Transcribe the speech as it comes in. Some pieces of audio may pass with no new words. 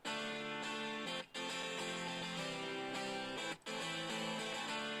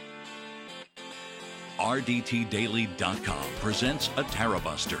RDTDaily.com presents a Tara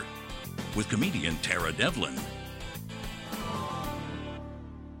Buster with comedian Tara Devlin.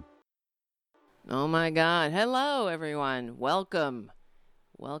 Oh my God. Hello, everyone. Welcome.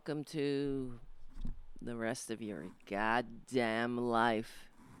 Welcome to the rest of your goddamn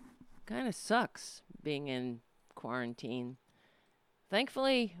life. Kind of sucks being in quarantine.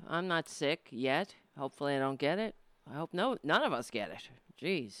 Thankfully, I'm not sick yet. Hopefully I don't get it. I hope none of us get it.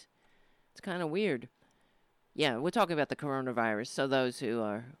 Jeez. It's kind of weird. Yeah, we're talking about the coronavirus. So those who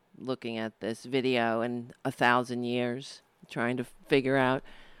are looking at this video in 1,000 years, trying to figure out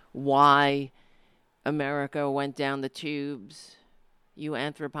why America went down the tubes, you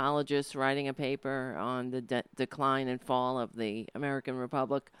anthropologists writing a paper on the decline and fall of the American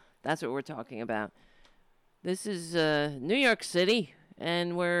Republic, that's what we're talking about. This is New York City,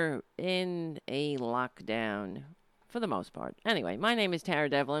 and we're in a lockdown for the most part. Anyway, my name is Tara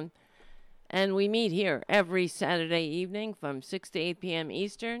Devlin, and we meet here every Saturday evening from 6 to 8 p.m.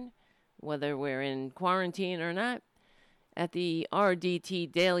 Eastern, whether we're in quarantine or not, at the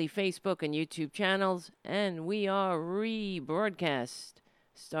RDT Daily Facebook and YouTube channels, and we are rebroadcast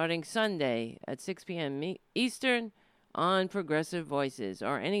starting Sunday at 6 p.m. Eastern on Progressive Voices,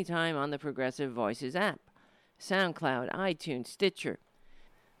 or anytime on the Progressive Voices app, SoundCloud, iTunes, Stitcher.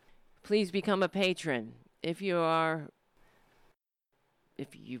 Please become a patron if you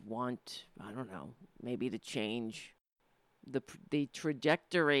want, I don't know, maybe to change the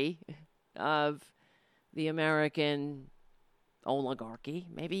trajectory of the American oligarchy.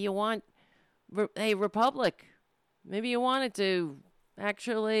 Maybe you want a republic. Maybe you want it to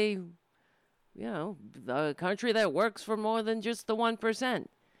actually, the country that works for more than just the 1%.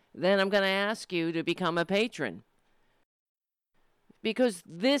 Then I'm going to ask you to become a patron. Because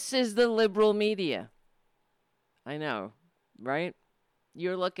this is the liberal media. I know, right?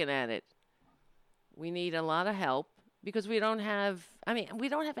 You're looking at it. We need a lot of help because we don't have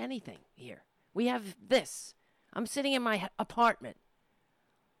anything here. We have this. I'm sitting in my apartment.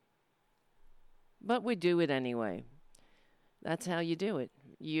 But we do it anyway. That's how you do it.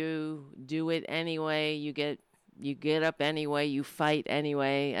 You do it anyway. You get up anyway. You fight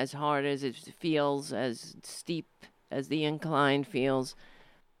anyway, as hard as it feels, as steep as the incline feels.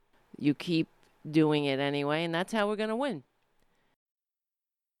 You keep doing it anyway, and that's how we're going to win.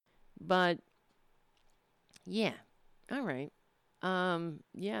 But, yeah. All right.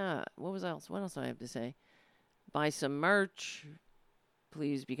 Yeah. What else do I have to say? Buy some merch.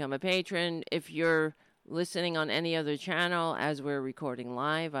 Please become a patron. If you're listening on any other channel as we're recording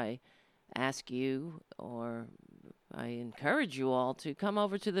live, I ask you, or I encourage you all to come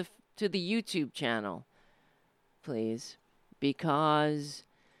over to the YouTube channel, please, because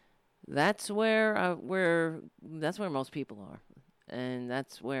that's where most people are, and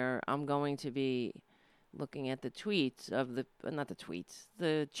that's where I'm going to be looking at the tweets of the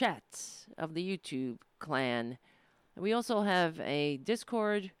chats of the YouTube clan. We also have a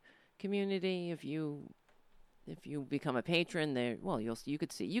Discord community. If you become a patron there, well, you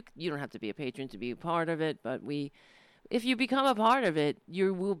could see, you don't have to be a patron to be a part of it, but if you become a part of it,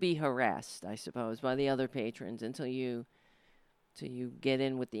 you will be harassed, I suppose, by the other patrons until you get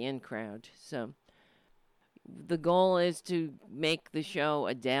in with the in crowd. So the goal is to make the show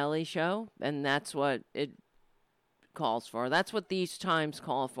a daily show, and that's what it calls for. That's what these times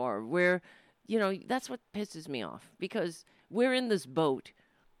call for. That's what pisses me off, because we're in this boat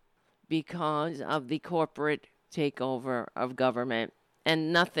because of the corporate takeover of government,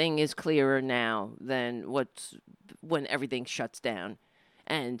 and nothing is clearer now than when everything shuts down.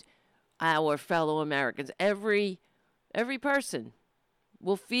 And our fellow Americans, every person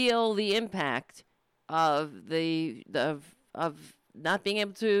will feel the impact of of not being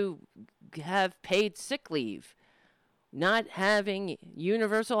able to have paid sick leave, not having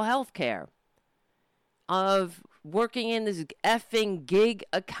universal health care, of working in this effing gig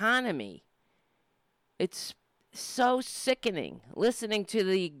economy. It's so sickening listening to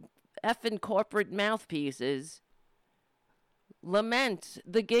the effing corporate mouthpieces lament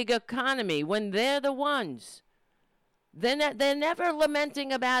the gig economy when they're the ones. They're never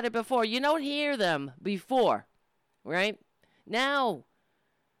lamenting about it before. You don't hear them before, right? Now,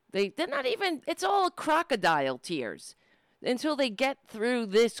 they're not even, it's all crocodile tears until they get through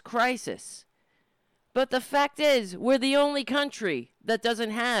this crisis. But the fact is, we're the only country that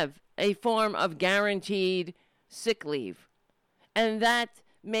doesn't have a form of guaranteed sick leave. And that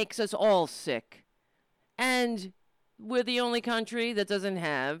makes us all sick. And we're the only country that doesn't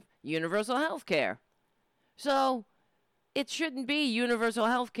have universal health care. So it shouldn't be universal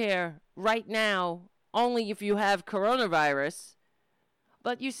health care right now only if you have coronavirus,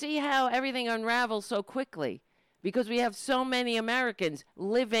 But you see how everything unravels so quickly because we have so many Americans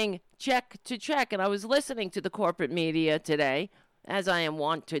living check to check. And I was listening to the corporate media today, as I am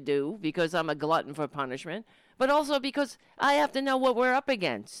wont to do, because I'm a glutton for punishment, but also because I have to know what we're up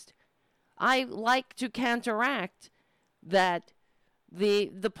against. I like to counteract that the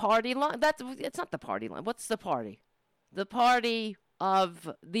party line. It's not the party line. What's the party? The party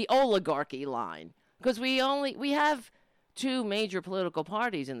of the oligarchy line. Because we have two major political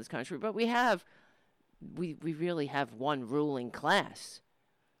parties in this country, but we really have one ruling class.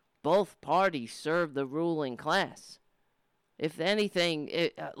 Both parties serve the ruling class. If anything,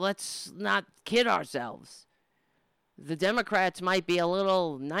 let's not kid ourselves. The Democrats might be a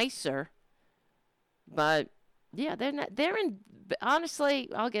little nicer, but yeah, they're in, honestly,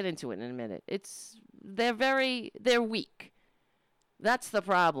 I'll get into it in a minute. They're weak. That's the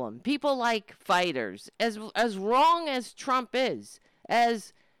problem. People like fighters. As wrong as Trump is,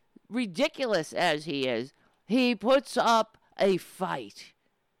 as ridiculous as he is, he puts up a fight.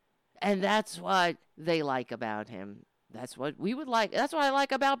 And that's what they like about him. That's what we would like. That's what I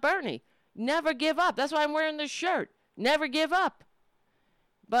like about Bernie. Never give up. That's why I'm wearing this shirt. Never give up.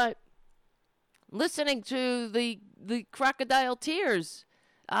 But listening to the crocodile tears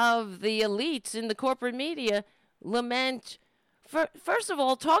of the elites in the corporate media lament, first of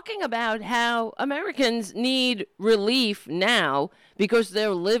all, talking about how Americans need relief now because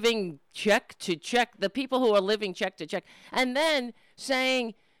they're living check to check, the people who are living check to check, and then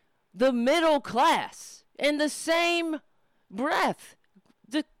saying the middle class in the same breath,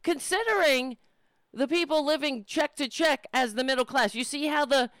 considering the people living check to check as the middle class. You see how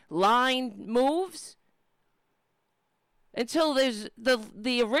the line moves? Until there's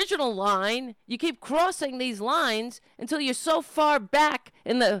the original line, you keep crossing these lines until you're so far back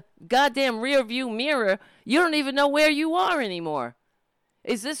in the goddamn rear view mirror, you don't even know where you are anymore.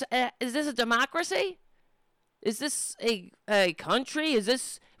 Is this a democracy? Is this a country?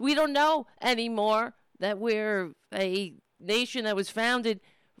 We don't know anymore that we're a nation that was founded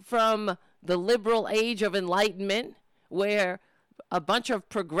from the liberal age of enlightenment, where a bunch of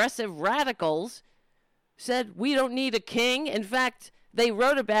progressive radicals said we don't need a king. In fact, they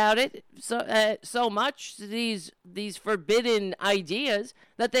wrote about it so much, these forbidden ideas,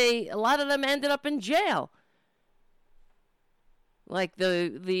 that a lot of them ended up in jail. Like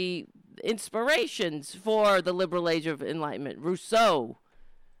the inspirations for the liberal age of enlightenment, Rousseau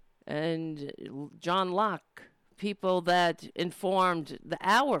and John Locke, people that informed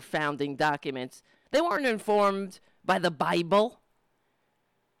our founding documents. They weren't informed by the Bible.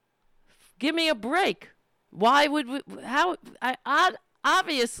 Give me a break. Why would we?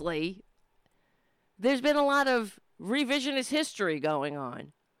 Obviously, there's been a lot of revisionist history going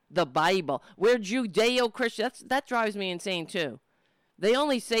on. The Bible. We're Judeo-Christian. That drives me insane, too. They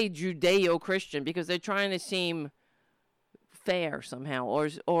only say Judeo-Christian because they're trying to seem fair somehow, or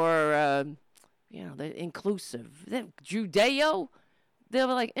they're inclusive. Judeo? They're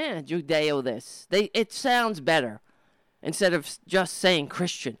like, Judeo this. It sounds better. Instead of just saying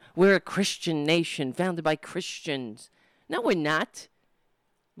Christian. We're a Christian nation founded by Christians. No, we're not.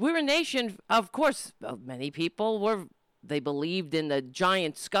 We're a nation, of course, many people they believed in the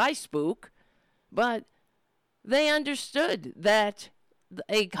giant sky spook, but they understood that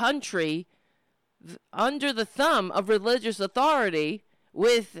a country under the thumb of religious authority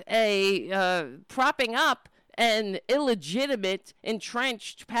with a propping up an illegitimate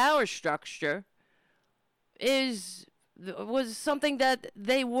entrenched power structure was something that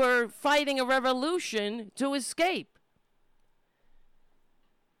they were fighting a revolution to escape.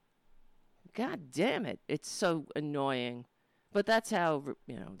 God damn it. It's so annoying. But that's how,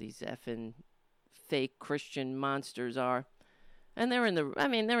 these effing fake Christian monsters are. And they're in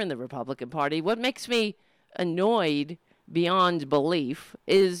the Republican Party. What makes me annoyed beyond belief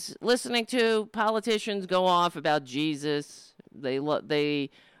is listening to politicians go off about Jesus. They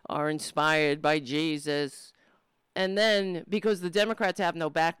are inspired by Jesus. And then, because the Democrats have no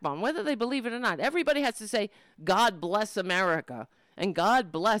backbone, whether they believe it or not, everybody has to say, God bless America, and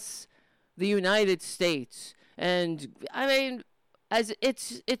God bless the United States. And, as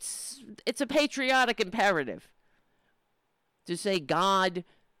it's a patriotic imperative to say, God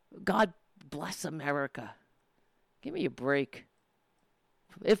bless America. Give me a break.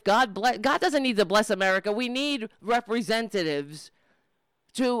 If God doesn't need to bless America, we need representatives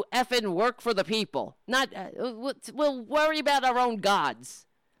to effing work for the people. Not we'll worry about our own gods,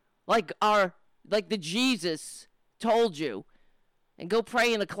 like the Jesus told you, and go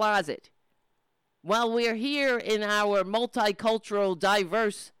pray in the closet. While we're here in our multicultural,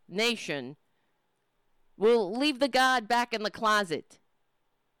 diverse nation, we'll leave the God back in the closet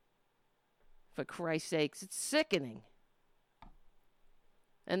For Christ's sakes, it's sickening.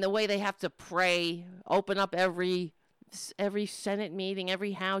 And the way they have to pray, open up every Senate meeting,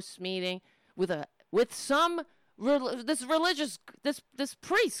 every House meeting with this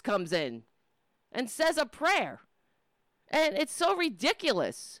priest comes in and says a prayer. And it's so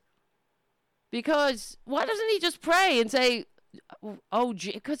ridiculous. Because why doesn't he just pray and say, oh,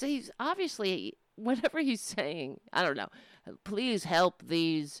 because he's obviously, whatever he's saying, I don't know, please help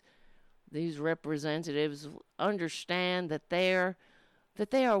these representatives understand that they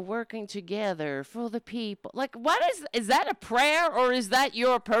are working together for the people. Like, what is that a prayer, or is that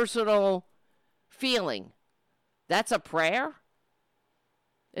your personal feeling? That's a prayer?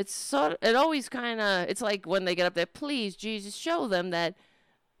 It's like when they get up there, please, Jesus, show them that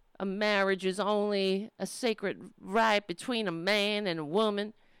a marriage is only a sacred right between a man and a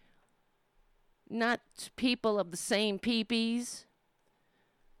woman, not people of the same peepees.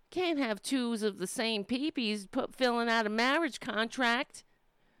 Can't have twos of the same peepees filling out a marriage contract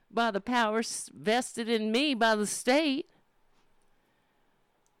by the power vested in me by the state.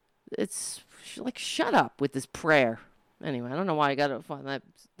 It's like, shut up with this prayer. Anyway, I don't know why I got to find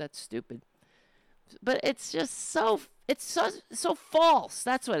that's stupid. But it's just so false.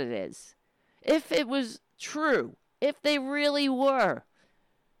 That's what it is. If it was true, if they really were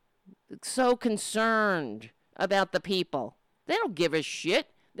so concerned about the people, they don't give a shit.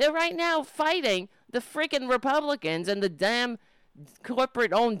 They're right now fighting the freaking Republicans and the damn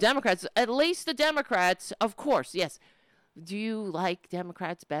corporate-owned Democrats. At least the Democrats, of course, yes. Do you like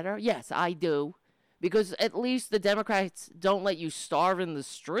Democrats better? Yes, I do. Because at least the Democrats don't let you starve in the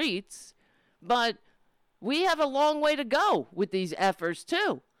streets. But we have a long way to go with these efforts,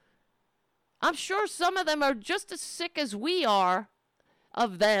 too. I'm sure some of them are just as sick as we are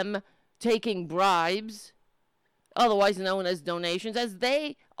of them taking bribes, otherwise known as donations, as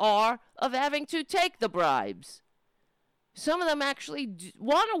they are of having to take the bribes. Some of them actually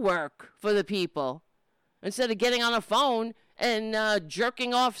want to work for the people instead of getting on a phone and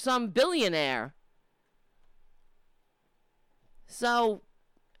jerking off some billionaire. So,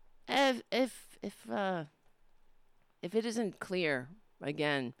 if it isn't clear,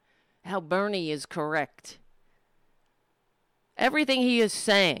 again, how Bernie is correct, everything he is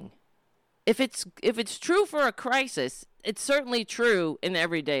saying, if it's true for a crisis, it's certainly true in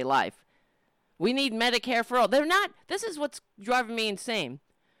everyday life. We need Medicare for all. They're not. This is what's driving me insane,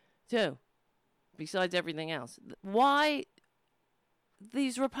 too, besides everything else. Why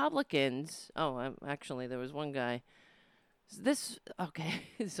these Republicans? Oh, actually, there was one guy. Okay,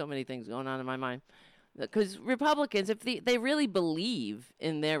 so many things going on in my mind. Because Republicans, if they really believe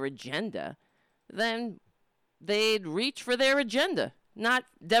in their agenda, then they'd reach for their agenda, not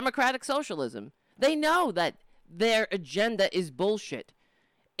democratic socialism. They know that their agenda is bullshit.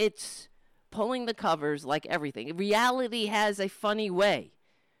 It's pulling the covers like everything. Reality has a funny way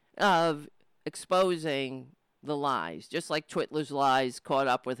of exposing the lies, just like Twitler's lies caught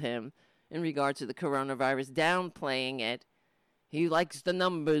up with him in regard to the coronavirus, downplaying it. He likes the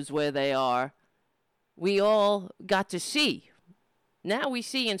numbers where they are. We all got to see. Now we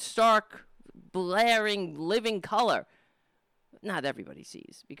see in stark, blaring, living color. Not everybody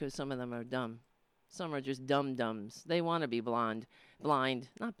sees, because some of them are dumb. Some are just dum-dums. They want to be blind,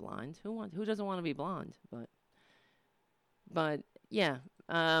 not blind. Who doesn't want to be blonde? But yeah,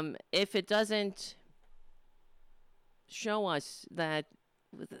 if it doesn't show us that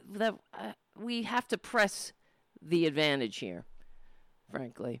we have to press the advantage here,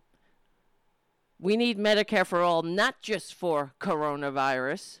 frankly. We need Medicare for all, not just for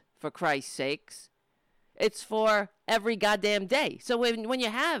coronavirus, for Christ's sakes. It's for every goddamn day. So when you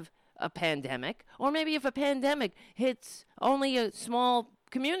have a pandemic, or maybe if a pandemic hits only a small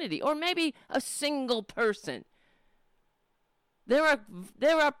community, or maybe a single person, there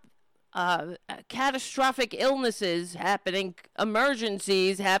are catastrophic illnesses happening,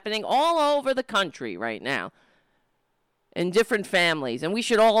 emergencies happening all over the country right now, in different families, and we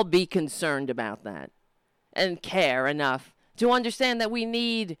should all be concerned about that and care enough to understand that we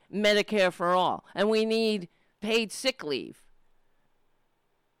need Medicare for all, and we need paid sick leave.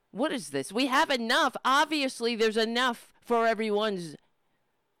 What is this? We have enough. Obviously, there's enough for everyone's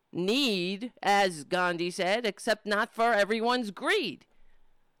need, as Gandhi said, except not for everyone's greed.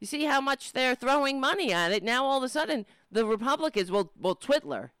 You see how much they're throwing money at it. Now, all of a sudden, the Republicans, well,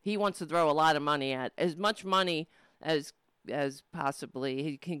 Twitler, he wants to throw a lot of money at, as much money as possibly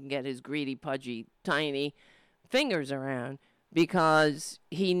he can get his greedy, pudgy, tiny fingers around, because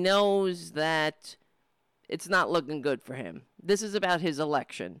he knows that it's not looking good for him. This is about his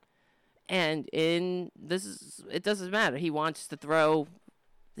election. And it doesn't matter. He wants to throw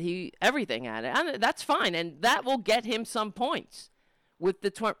everything at it. And that's fine, and that will get him some points with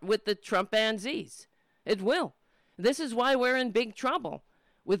the Trumpanzees. It will. This is why we're in big trouble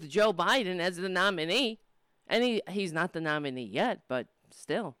with Joe Biden as the nominee. And he's not the nominee yet, but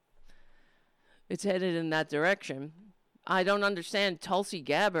still, it's headed in that direction. I don't understand. Tulsi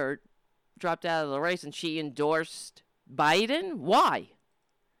Gabbard dropped out of the race and she endorsed Biden. Why?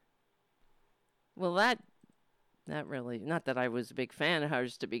 Well, that really, not that I was a big fan of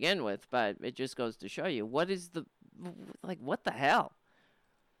hers to begin with, but it just goes to show you what the hell?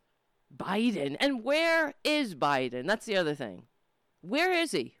 Biden. And where is Biden? That's the other thing. Where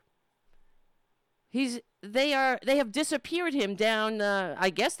is he? They have disappeared him down, I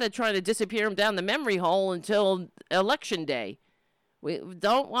guess they're trying to disappear him down the memory hole until election day. We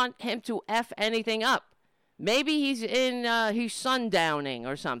don't want him to F anything up. Maybe he's he's sundowning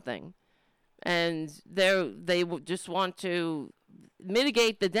or something. And they just want to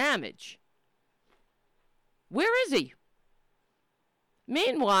mitigate the damage. Where is he?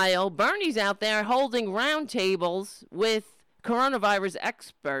 Meanwhile, Bernie's out there holding roundtables with coronavirus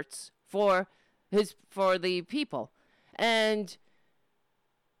experts for the people. And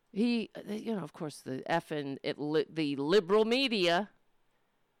he, of course, the the liberal media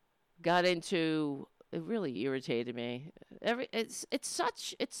got into. It really irritated me. It's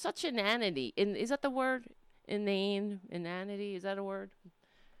such inanity. Is that the word? Inanity? Is that a word?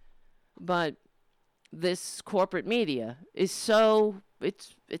 But this corporate media is so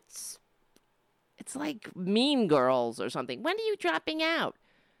it's like Mean Girls or something. When are you dropping out?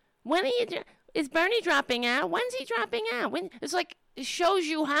 Is Bernie dropping out? When's he dropping out? It's like it shows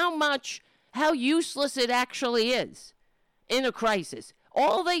you how useless it actually is in a crisis.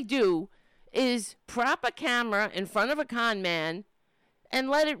 All they do is prop a camera in front of a con man and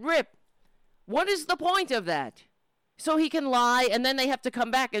let it rip. What is the point of that? So he can lie, and then they have to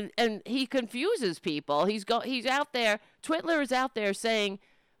come back, and he confuses people. He's out there. Twitler is out there saying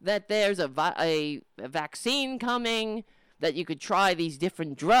that there's a vaccine coming, that you could try these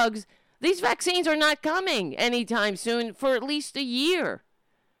different drugs. These vaccines are not coming anytime soon for at least a year.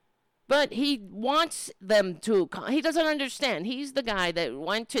 But he wants them to. He doesn't understand. He's the guy that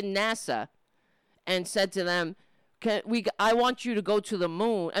went to NASA and said to them, I want you to go to the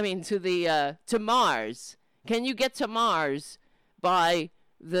moon. I mean, to Mars. Can you get to Mars by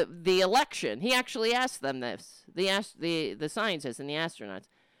the election? He actually asked them this. The scientists and the astronauts.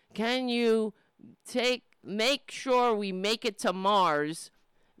 Can you make sure we make it to Mars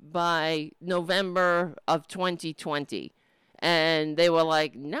by November of 2020? And they were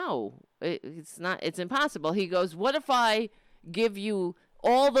like, no, it's not. It's impossible. He goes, what if I give you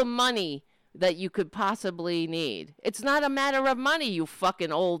all the money that you could possibly need? It's not a matter of money, you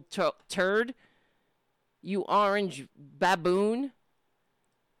fucking old turd. You orange baboon.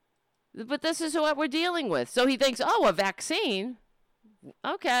 But this is what we're dealing with. So he thinks, oh, a vaccine?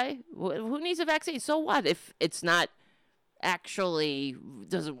 Okay, who needs a vaccine? So what if it's not actually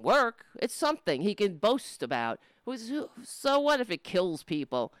doesn't work? It's something he can boast about. So what if it kills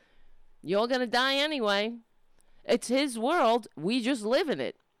people? You're going to die anyway. It's his world. We just live in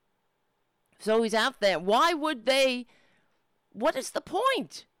it. So he's out there. Why would they? What is the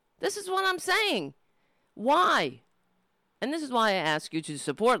point? This is what I'm saying. Why? And this is why I ask you to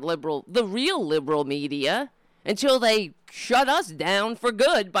support the real liberal media until they shut us down for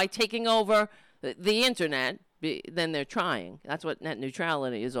good by taking over the internet. Then they're trying. That's what net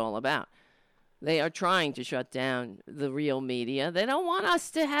neutrality is all about. They are trying to shut down the real media. They don't want us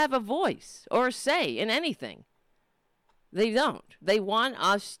to have a voice or a say in anything. They don't. They want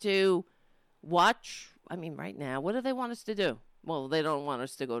us to watch. I mean, right now, what do they want us to do? Well, they don't want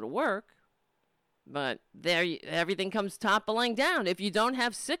us to go to work. But everything comes toppling down. If you don't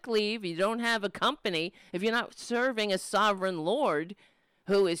have sick leave, you don't have a company, if you're not serving a sovereign lord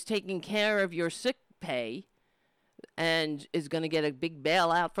who is taking care of your sick pay and is going to get a big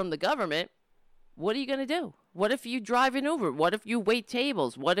bailout from the government, what are you going to do? What if you drive an Uber? What if you wait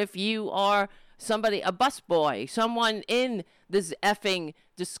tables? What if you are somebody, a busboy, someone in this effing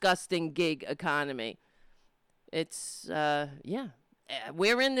disgusting gig economy? It's, yeah.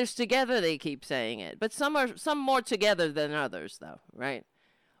 We're in this together, they keep saying it. But some more together than others, though, right?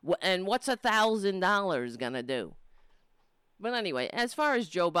 And what's $1,000 going to do? But anyway, as far as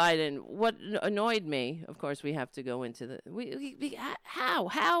Joe Biden, what annoyed me, of course, we have to go into how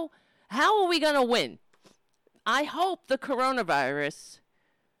are we going to win? I hope the coronavirus,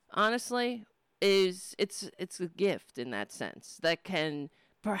 honestly, it's a gift in that sense that can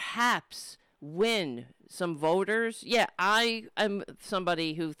perhaps win some voters. Yeah, I am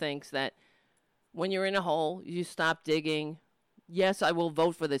somebody who thinks that when you're in a hole, you stop digging, yes, I will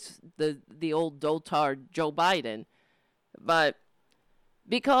vote for the old dotard Joe Biden. But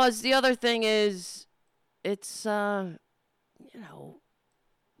because the other thing is, it's,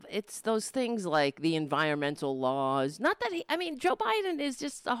 it's those things like the environmental laws. Not that Joe Biden is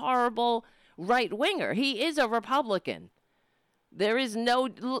just a horrible right winger. He is a Republican. There is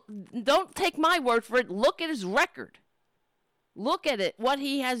don't take my word for it. Look at his record. Look at it, what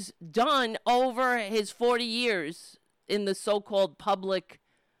he has done over his 40 years in the so-called public,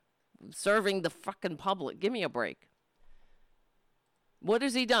 serving the fucking public. Give me a break. What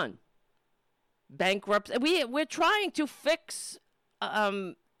has he done? Bankruptcy. We're trying to fix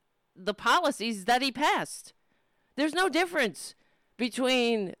the policies that he passed. There's no difference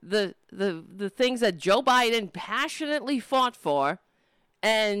between the things that Joe Biden passionately fought for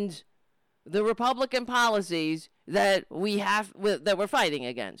and the Republican policies that we're fighting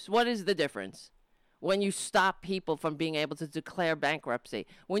against. What is the difference? When you stop people from being able to declare bankruptcy,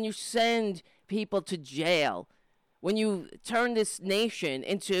 when you send people to jail, when you turn this nation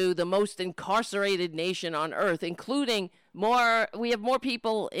into the most incarcerated nation on earth, including we have more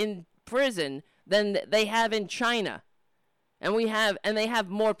people in prison than they have in China. And they have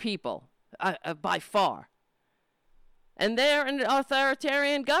more people by far. And they're an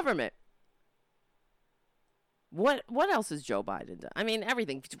authoritarian government. What else has Joe Biden done?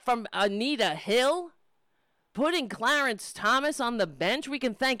 Everything from Anita Hill, putting Clarence Thomas on the bench. We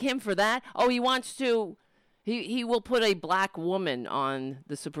can thank him for that. Oh, he wants to. He will put a black woman on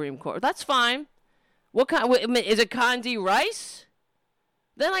the Supreme Court. That's fine. What kind? Is it Condi Rice?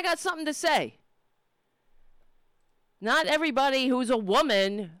 Then I got something to say. Not everybody who's a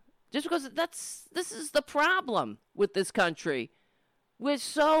woman, just because this is the problem with this country. We're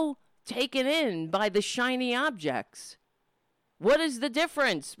so taken in by the shiny objects. What is the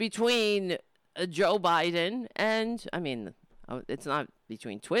difference between Joe Biden and, it's not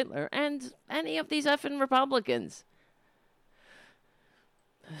between Twitler and any of these effing Republicans.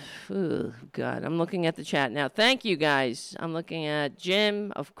 Oh, God, I'm looking at the chat now. Thank you, guys. I'm looking at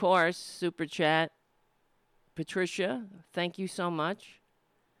Jim, of course, super chat. Patricia, thank you so much.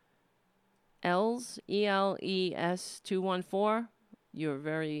 ELES 214, you're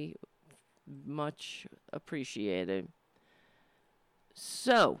very much appreciated.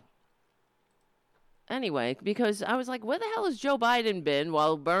 So, anyway, because I was like, where the hell has Joe Biden been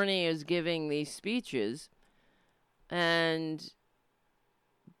while Bernie is giving these speeches? And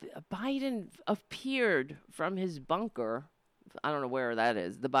Biden appeared from his bunker. I don't know where that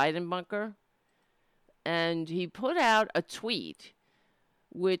is. The Biden bunker. And he put out a tweet,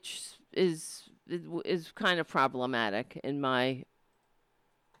 which is kind of problematic in my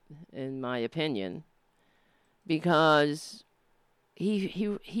opinion, because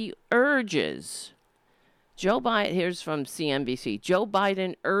he urges Joe Biden. Here's from CNBC. Joe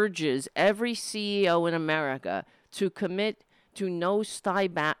Biden urges every CEO in America to commit to no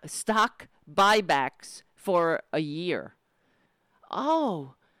stock buybacks for a year.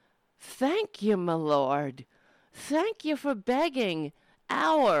 Oh, thank you, my lord. Thank you for begging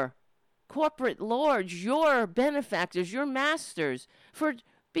our corporate lords, your benefactors, your masters, for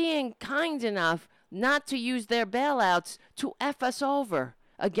being kind enough not to use their bailouts to F us over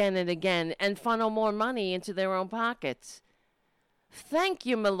again and again and funnel more money into their own pockets. Thank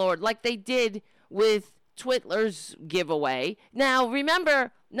you, my lord, like they did with Twitler's giveaway. Now,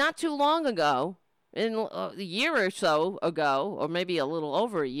 remember, not too long ago, in a year or so ago, or maybe a little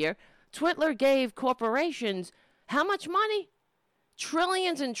over a year, Twitler gave corporations how much money?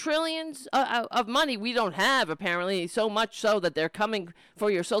 Trillions and trillions of money we don't have, apparently, so much so that they're coming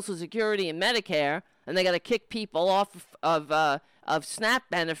for your Social Security and Medicare, and they got to kick people off of SNAP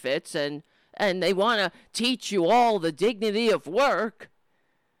benefits, and they want to teach you all the dignity of work.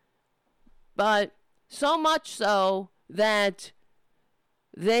 But so much so that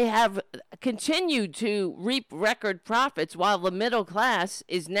they have continued to reap record profits while the middle class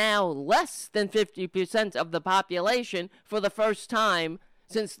is now less than 50% of the population for the first time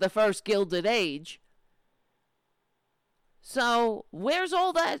since the first Gilded Age. So where's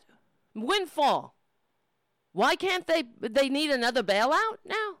all that windfall? Why can't they need another bailout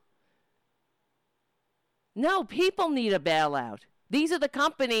now? No, people need a bailout. These are the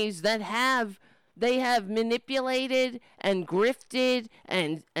companies that have manipulated and grifted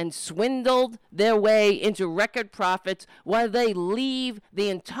and swindled their way into record profits while they leave the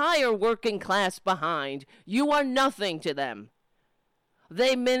entire working class behind. You are nothing to them.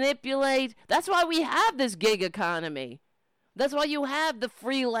 They manipulate. That's why we have this gig economy. That's why you have the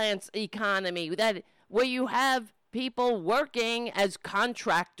freelance economy, where you have people working as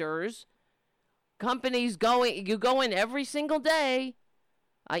contractors, companies you go in every single day.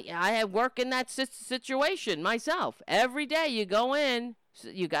 I work in that situation myself. Every day you go in,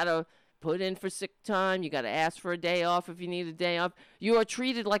 you got to put in for sick time. You got to ask for a day off if you need a day off. You are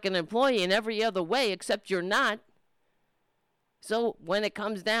treated like an employee in every other way, except you're not. So when it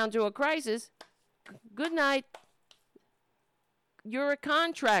comes down to a crisis, good night. You're a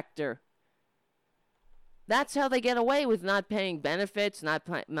contractor. That's how they get away with not paying benefits,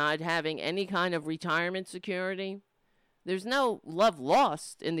 not having any kind of retirement security. There's no love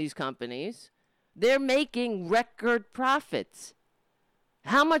lost in these companies. They're making record profits.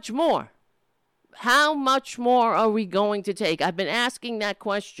 How much more? How much more are we going to take? I've been asking that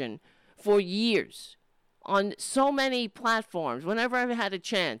question for years on so many platforms. Whenever I've had a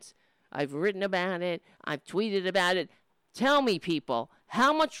chance, I've written about it. I've tweeted about it. Tell me, people,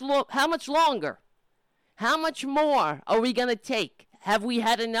 how much longer? How much more are we going to take? Have we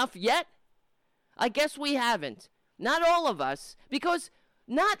had enough yet? I guess we haven't. Not all of us, because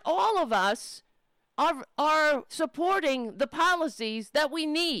not all of us are supporting the policies that we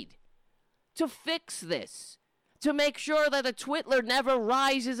need to fix this, to make sure that a Twitler never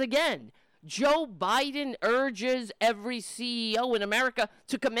rises again. Joe Biden urges every CEO in America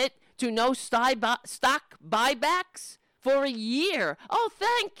to commit to no stock buybacks for a year. Oh,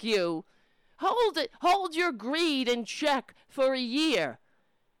 thank you. Hold it. Hold your greed in check for a year.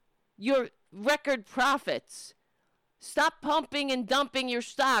 Your record profits. Stop pumping and dumping your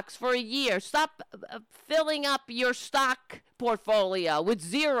stocks for a year. Stop filling up your stock portfolio with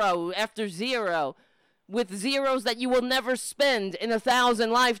zero after zero, with zeros that you will never spend in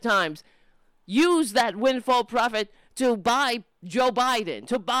 1,000 lifetimes. Use that windfall profit to buy Joe Biden,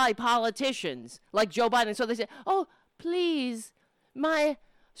 to buy politicians like Joe Biden. So they say, oh, please, my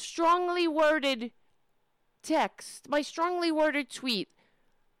strongly worded text, my strongly worded tweet.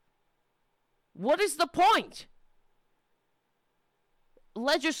 What is the point?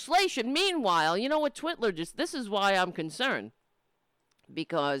 Legislation. Meanwhile, you know what Twitler this is why I'm concerned.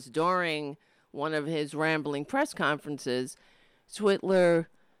 Because during one of his rambling press conferences, Twitler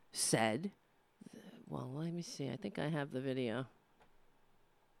said, well, let me see. I think I have the video.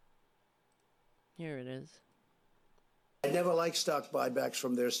 Here it is. I never liked stock buybacks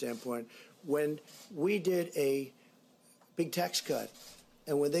from their standpoint. When we did a big tax cut,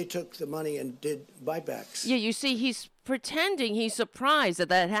 and when they took the money and did buybacks. Yeah, you see, he's pretending he's surprised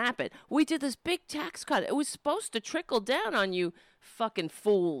that happened. We did this big tax cut. It was supposed to trickle down on you fucking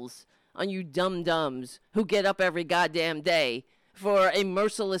fools, on you dum-dums who get up every goddamn day for a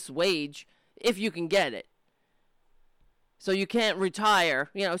merciless wage if you can get it. So you can't retire,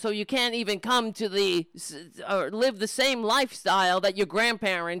 so you can't even come to or live the same lifestyle that your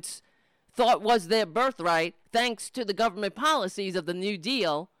grandparents thought was their birthright, thanks to the government policies of the New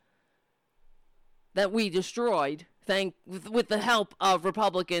Deal that we destroyed, with the help of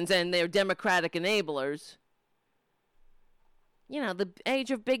Republicans and their Democratic enablers. The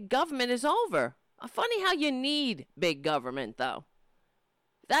age of big government is over. Funny how you need big government, though.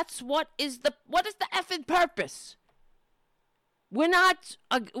 That's what is the effing purpose? We're not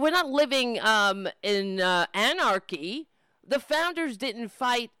living in anarchy. The founders didn't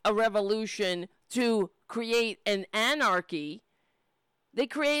fight a revolution to create an anarchy. They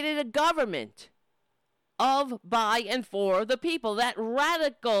created a government of, by, and for the people. That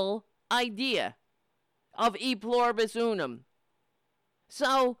radical idea of e pluribus unum.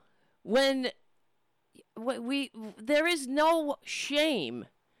 So there is no shame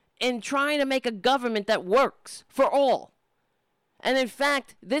in trying to make a government that works for all. And in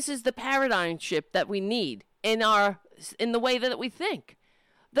fact, this is the paradigm shift that we need in the way that we think.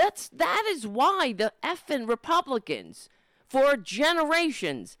 That is why the effing Republicans for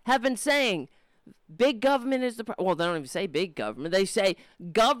generations have been saying big government is the problem. Well, they don't even say big government. They say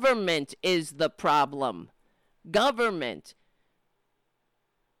government is the problem. Government.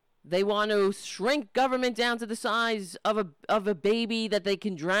 They want to shrink government down to the size of a baby that they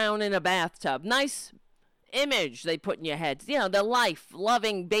can drown in a bathtub. Nice image they put in your heads. The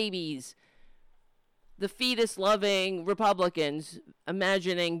life-loving babies. The fetus-loving Republicans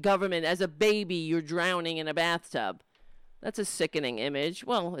imagining government as a baby you're drowning in a bathtub. That's a sickening image.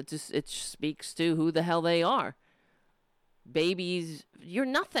 Well, it speaks to who the hell they are. Babies, you're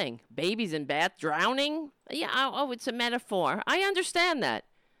nothing. Babies in bath drowning? Yeah, it's a metaphor. I understand that.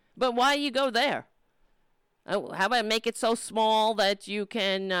 But why you go there? How about make it so small that you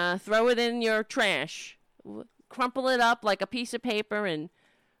can throw it in your trash? Crumple it up like a piece of paper and...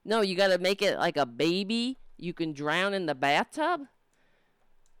 No, you got to make it like a baby you can drown in the bathtub?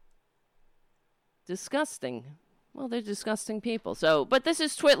 Disgusting. Well, they're disgusting people. But this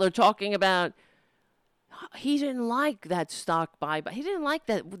is Twitler talking about he didn't like that stock buyback. He didn't like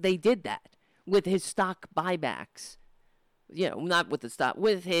that they did that with his stock buybacks. Not with the stock,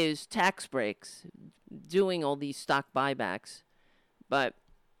 with his tax breaks, doing all these stock buybacks. But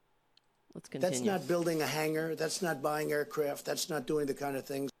let's continue. That's not building a hangar. That's not buying aircraft. That's not doing the kind of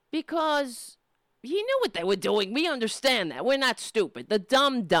things. Because he knew what they were doing. We understand that. We're not stupid. The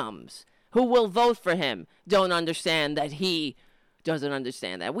dum-dums who will vote for him don't understand that he doesn't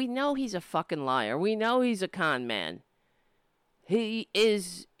understand that. We know he's a fucking liar. We know he's a con man. He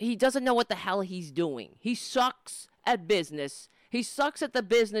doesn't know what the hell he's doing. He sucks at business. He sucks at the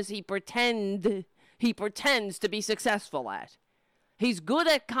business he pretends to be successful at. He's good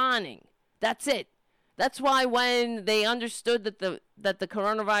at conning. That's it. That's why when they understood that the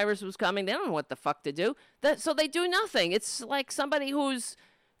coronavirus was coming, they don't know what the fuck to do. So they do nothing. It's like somebody who's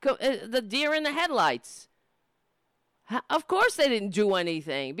the deer in the headlights. Of course they didn't do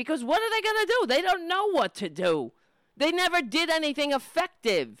anything, because what are they going to do? They don't know what to do. They never did anything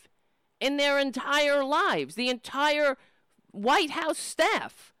effective in their entire lives. The entire White House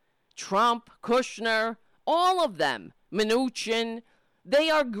staff, Trump, Kushner, all of them, Mnuchin, they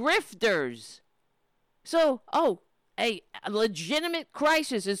are grifters. So, a legitimate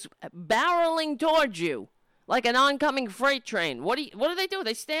crisis is barreling towards you like an oncoming freight train. What do they do?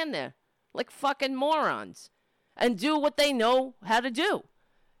 They stand there like fucking morons and do what they know how to do.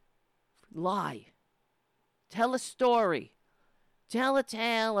 Lie. Tell a story. Tell a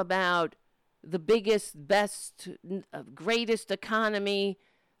tale about the biggest, best, greatest economy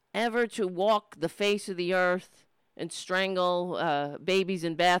ever to walk the face of the earth and strangle babies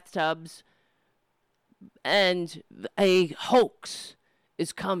in bathtubs. And a hoax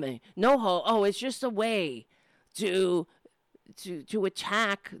is coming. It's just a way to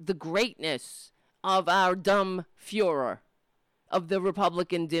attack the greatness of our dumb Führer, of the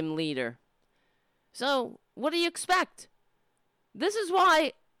Republican dim leader. So, what do you expect? This is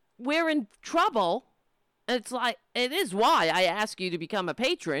why we're in trouble. It is why I ask you to become a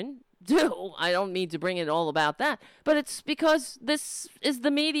patron. I don't mean to bring it all about that, but it's because this is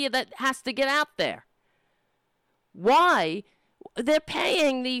the media that has to get out there. Why? They're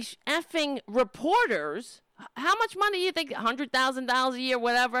paying these effing reporters, how much money do you think, $100,000 a year,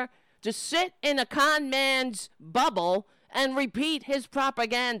 whatever, to sit in a con man's bubble and repeat his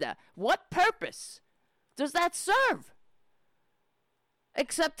propaganda? What purpose does that serve?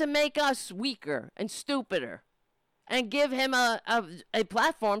 Except to make us weaker and stupider and give him a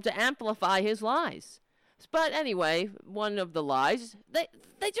platform to amplify his lies. But anyway, one of the lies,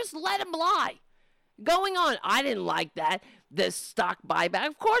 they just let him lie. Going on, I didn't like that, this stock buyback.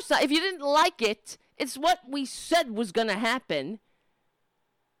 Of course not. If you didn't like it, it's what we said was going to happen.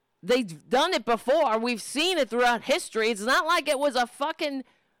 They've done it before. We've seen it throughout history. It's not like it was a fucking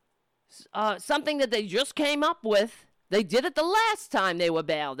something that they just came up with. They did it the last time they were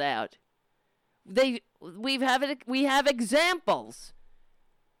bailed out. We have examples.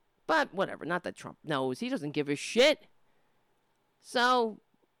 But whatever, not that Trump knows. He doesn't give a shit. So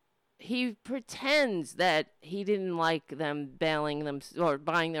he pretends that he didn't like them bailing them or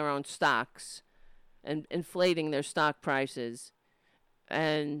buying their own stocks and inflating their stock prices.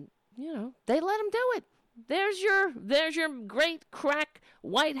 And, they let him do it. There's your great crack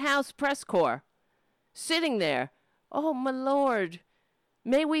White House press corps sitting there. Oh, my Lord.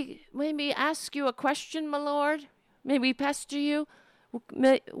 May we ask you a question, my Lord? May we pester you?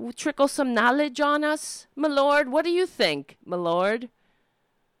 Trickle some knowledge on us, my Lord? What do you think, my Lord?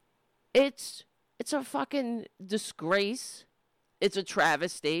 It's a fucking disgrace. It's a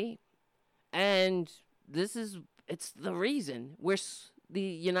travesty. And it's the reason the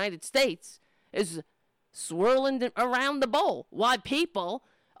United States is swirling around the bowl. Why people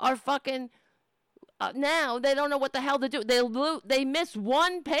are fucking... now they don't know what the hell to do. They miss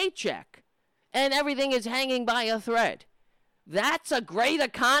one paycheck, and everything is hanging by a thread. That's a great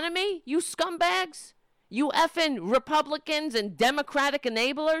economy, you scumbags? You effing Republicans and Democratic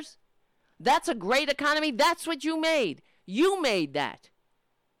enablers? That's a great economy? That's what you made. You made that.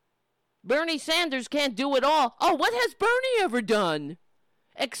 Bernie Sanders can't do it all. Oh, what has Bernie ever done?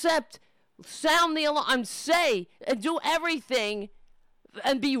 Except sound the alarm, say, and do everything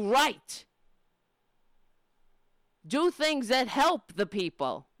and be right. Do things that help the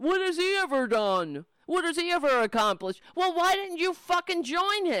people. What has he ever done? What has he ever accomplished? Well, why didn't you fucking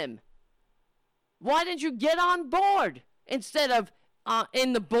join him? Why didn't you get on board instead of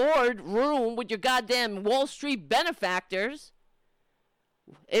in the board room with your goddamn Wall Street benefactors?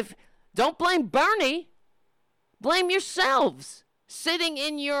 Don't blame Bernie. Blame yourselves, sitting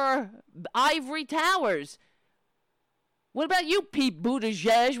in your ivory towers. What about you, Pete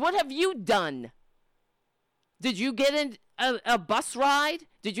Buttigieg? What have you done? Did you get in a bus ride?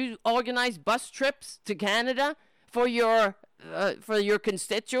 Did you organize bus trips to Canada for your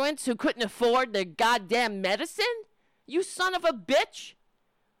constituents who couldn't afford their goddamn medicine? You son of a bitch!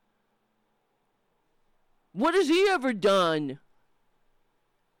 What has he ever done?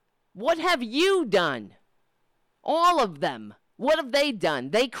 What have you done? All of them. What have they done?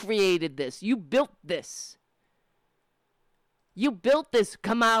 They created this. You built this. You built this,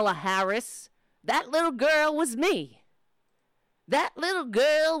 Kamala Harris. That little girl was me. That little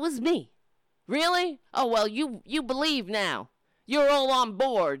girl was me. Really? Oh, well, you believe now. You're all on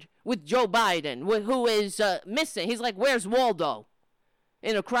board with Joe Biden, who is missing. He's like, where's Waldo?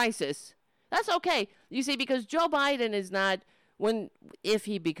 In a crisis. That's okay. You see, because Joe Biden is not, if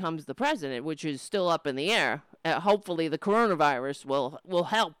he becomes the president, which is still up in the air, hopefully the coronavirus will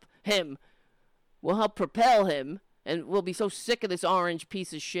help him, will help propel him, and we'll be so sick of this orange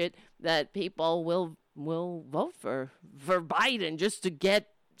piece of shit that people will vote for Biden just to get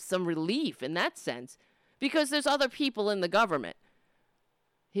some relief in that sense. Because there's other people in the government.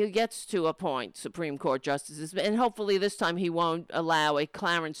 He gets to appoint Supreme Court justices, and hopefully this time he won't allow a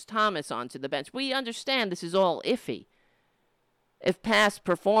Clarence Thomas onto the bench. We understand this is all iffy. If past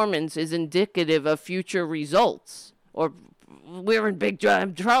performance is indicative of future results, or we're in big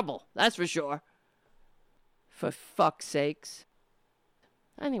trouble, that's for sure. For fuck's sakes.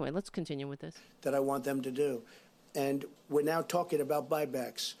 Anyway, let's continue with this. That I want them to do. And we're now talking about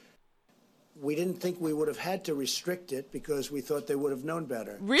buybacks. We didn't think we would have had to restrict it because we thought they would have known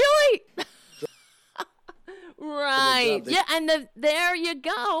better. Really? Right. Yeah, and there you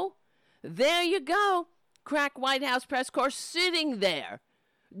go. There you go. Crack White House press corps sitting there,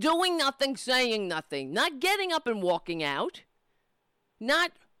 doing nothing, saying nothing, not getting up and walking out,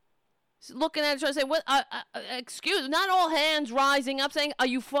 not looking at it trying to say, "What? Excuse," not all hands rising up saying, "Are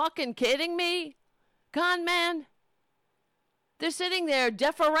you fucking kidding me, con man?" They're sitting there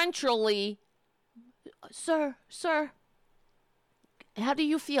deferentially. Sir, how do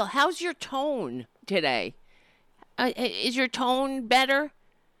you feel? How's your tone today? Is your tone better?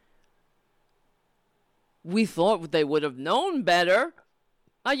 We thought they would have known better.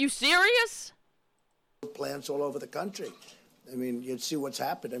 Are you serious? Plants all over the country. I mean, you'd see what's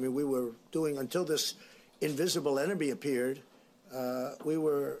happened. I mean, we were doing, until this invisible enemy appeared, we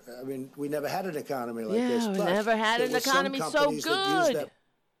never had an economy like this. Yeah, we never had an economy so good.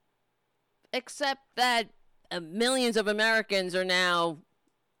 Except that millions of Americans are now,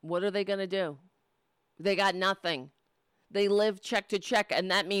 what are they going to do? They got nothing. They live check to check, and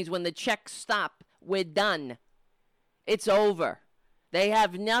that means when the checks stop, we're done. It's over. They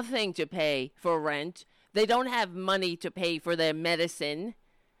have nothing to pay for rent. They don't have money to pay for their medicine.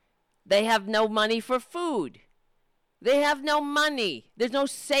 They have no money for food. They have no money. There's no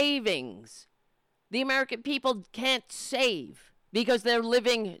savings. The American people can't save because they're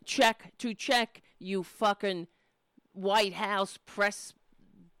living check to check, you fucking White House press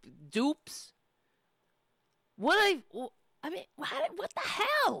dupes. What the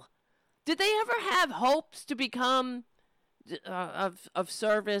hell? Did they ever have hopes to become of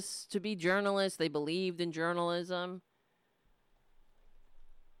service, to be journalists? They believed in journalism.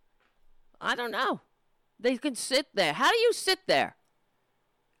 I don't know. They could sit there. How do you sit there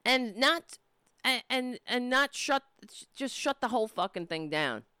and not shut the whole fucking thing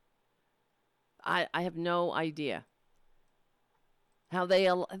down? I have no idea how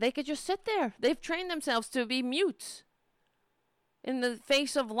they could just sit there. They've trained themselves to be mutes in the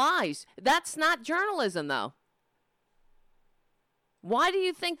face of lies. That's not journalism, though. Why do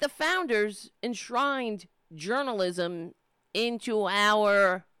you think the founders enshrined journalism into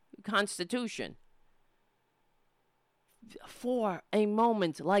our Constitution? For a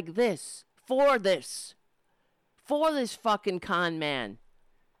moment like this. For this fucking con man.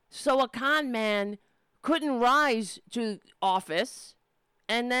 So a con man couldn't rise to office,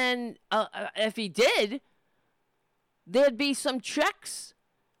 and then if he did, there'd be some checks.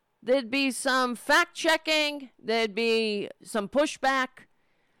 There'd be some fact-checking. There'd be some pushback.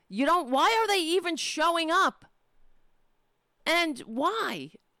 Why are they even showing up? And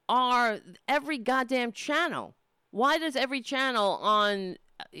why are every goddamn channel? Why does every channel on,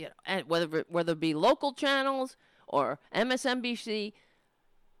 whether it be local channels or MSNBC,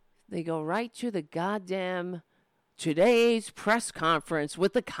 they go right to the goddamn today's press conference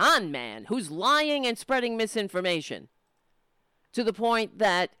with the con man who's lying and spreading misinformation to the point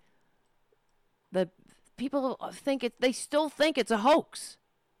that the people they still think it's a hoax.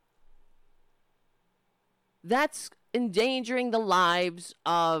 That's endangering the lives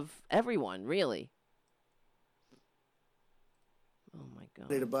of everyone, really. Oh my God.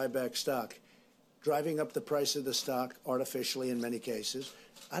 To buy back stock. driving up the price of the stock artificially in many cases.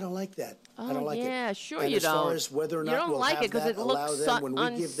 I don't like that. I don't like it. Yeah, sure and you as don't. far as whether or you not don't we'll like have it because that, it allow looks them when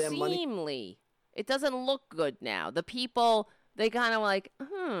we give them money. unseemly. It doesn't look good now. The people, they kind of like,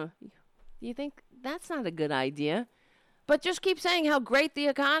 you think that's not a good idea? But just keep saying how great the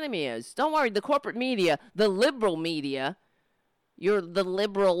economy is. Don't worry, the corporate media, the liberal media, the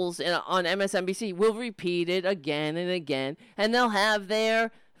liberals on MSNBC will repeat it again and again, and they'll have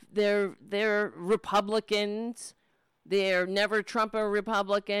their Republicans, their never Trumper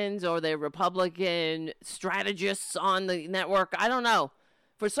Republicans, or their Republican strategists on the network. I don't know.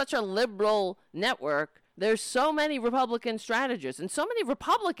 For such a liberal network, there's so many Republican strategists and so many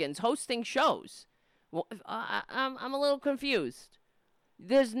Republicans hosting shows. Well, I'm a little confused.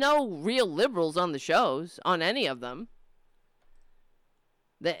 There's no real liberals on the shows, on any of them.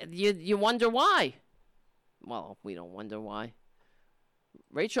 You wonder why. Well, we don't wonder why.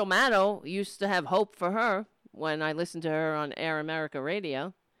 Rachel Maddow used to have hope for her when I listened to her on Air America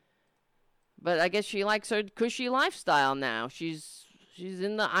Radio. But I guess she likes her cushy lifestyle now. She's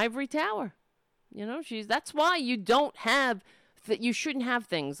in the ivory tower. You know, that's why you don't have you shouldn't have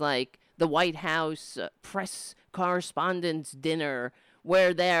things like the White House press correspondence dinner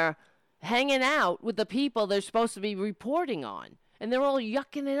where they're hanging out with the people they're supposed to be reporting on, and they're all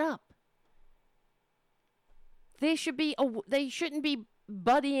yucking it up. They shouldn't be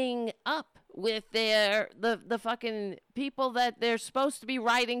buddying up with the fucking people that they're supposed to be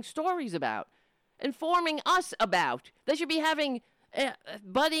writing stories about, informing us about. They should be having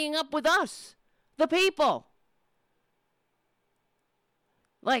buddying up with us, the people.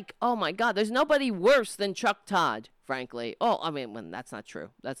 Like, oh my God, there's nobody worse than Chuck Todd, frankly. Oh, I mean, that's not true.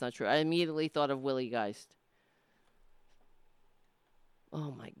 That's not true. I immediately thought of Willie Geist.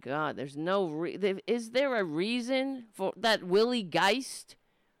 Oh my God, there's no is there a reason for that Willie Geist?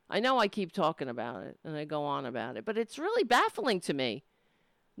 I know I keep talking about it and I go on about it, but it's really baffling to me.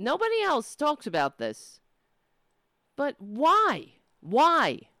 Nobody else talks about this. But why?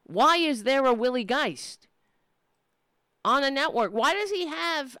 Why? Why is there a Willie Geist on a network? Why does he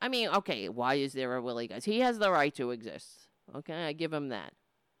have, okay, why is there a Willie Geist? He has the right to exist. Okay, I give him that.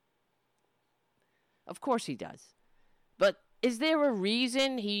 Of course he does. But is there a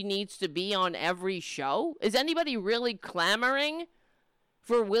reason he needs to be on every show? Is anybody really clamoring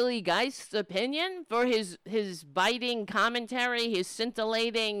for Willie Geist's opinion? For his biting commentary, his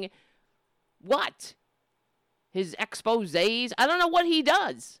scintillating what? His exposés? I don't know what he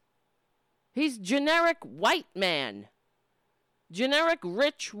does. He's generic white man. Generic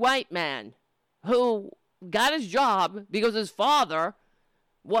rich white man who got his job because his father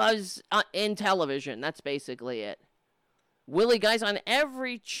was in television. That's basically it. Willie Geist on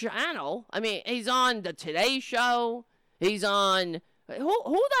every channel. He's on the Today Show. He's on... Who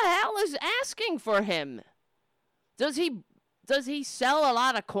the hell is asking for him? Does he sell a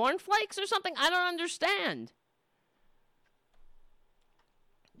lot of cornflakes or something? I don't understand.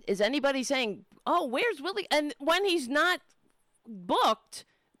 Is anybody saying, oh, where's Willie? And when he's not booked,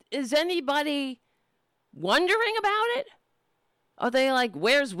 is anybody wondering about it? Are they like,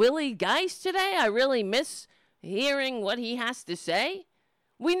 where's Willie Geist today? I really miss hearing what he has to say.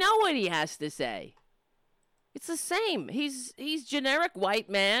 We know what he has to say. It's the same. He's generic white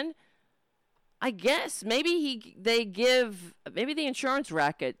man. I guess maybe the insurance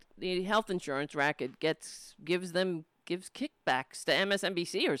racket, the health insurance racket gives kickbacks to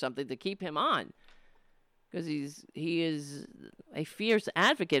MSNBC or something to keep him on. Because he is a fierce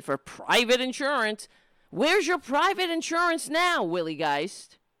advocate for private insurance. Where's your private insurance now, Willie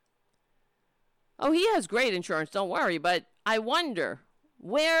Geist? Oh, he has great insurance, don't worry. But I wonder,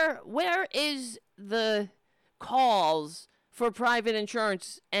 where is the calls for private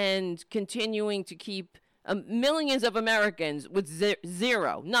insurance and continuing to keep millions of Americans with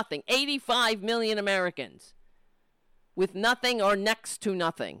zero, nothing, 85 million Americans with nothing or next to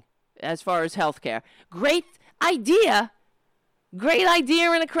nothing as far as health care. Great idea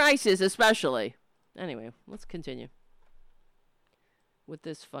in a crisis, especially. Anyway, let's continue with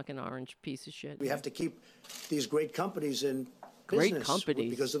this fucking orange piece of shit. We have to keep these great companies in great business companies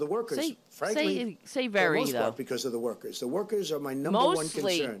because of the workers. Say for the very, most though. part, because of the workers. The workers are my number one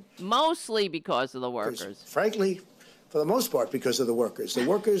concern. Mostly because of the workers. Frankly, for the most part, because of the workers. The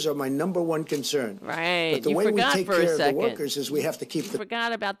workers are my number one concern. Right. But the way we take care of the workers is we have to keep You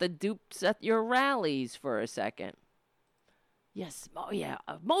forgot about the dupes at your rallies for a second. Yes. Oh, yeah.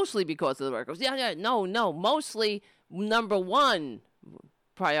 Mostly because of the workers. Yeah. No. Mostly number one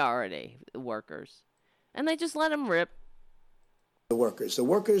priority, the workers. And they just let them rip. The workers. The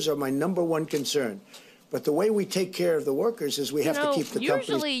workers are my number one concern. But the way we take care of the workers is we have to keep the companies.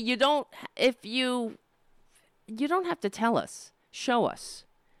 Usually you don't. If you don't have to tell us. Show us.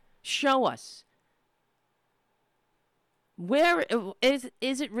 Show us. Where is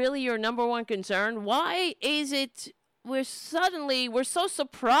it really your number one concern? Why is it we're so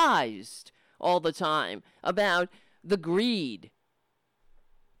surprised all the time about the greed?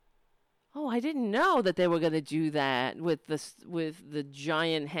 Oh, I didn't know that they were going to do that with the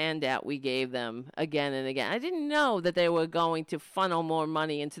giant handout we gave them again and again. I didn't know that they were going to funnel more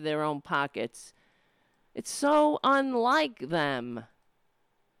money into their own pockets. It's so unlike them.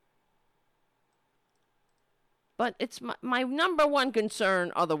 But it's my number one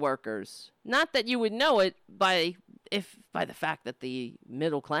concern are the workers. Not that you would know it by the fact that the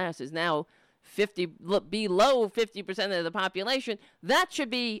middle class is now below 50% of the population. That should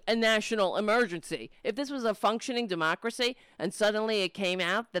be a national emergency. If this was a functioning democracy and suddenly it came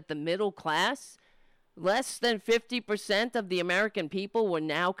out that the middle class, less than 50% of the American people were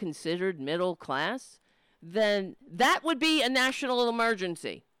now considered middle class, then that would be a national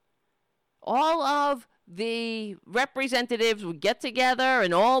emergency. All of the representatives would get together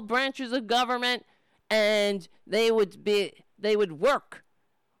in all branches of government, and they would work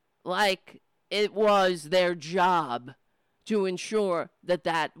like it was their job to ensure that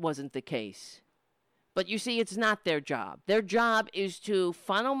that wasn't the case. But you see, it's not their job. Their job is to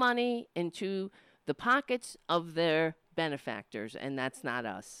funnel money into the pockets of their benefactors, and that's not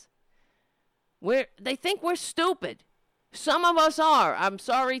us. They think we're stupid. Some of us are, I'm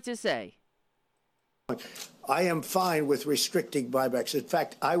sorry to say. I am fine with restricting buybacks. In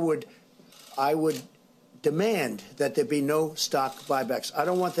fact, I would demand that there be no stock buybacks. I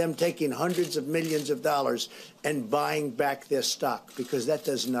don't want them taking hundreds of millions of dollars and buying back their stock, because that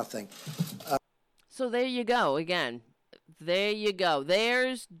does nothing. So there you go again. There you go.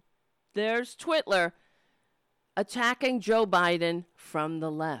 There's Twitler attacking Joe Biden from the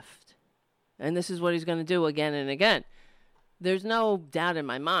left. And this is what he's going to do again and again. There's no doubt in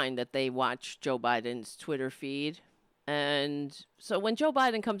my mind that they watch Joe Biden's Twitter feed. And so when Joe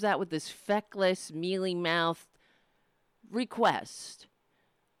Biden comes out with this feckless, mealy-mouthed request,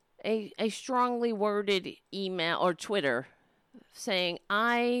 a strongly worded email or Twitter saying,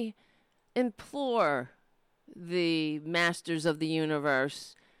 I implore the masters of the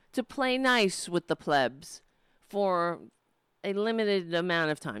universe to play nice with the plebs for a limited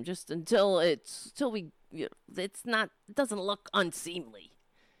amount of time, just until it doesn't look unseemly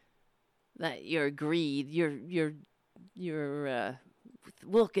that you're greed, you're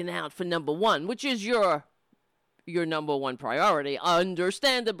looking out for number one, which is your number one priority.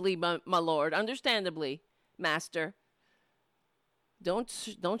 Understandably, my lord, understandably, master. Don't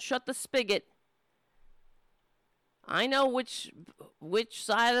shut the spigot. I know which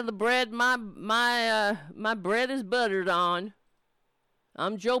side of the bread my bread is buttered on.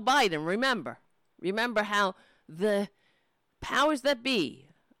 I'm Joe Biden, Remember how the powers that be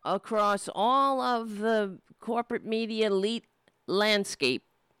across all of the corporate media elite landscape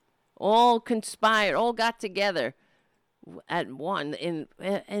all conspired, all got together at one in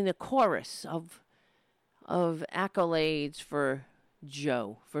a chorus of accolades for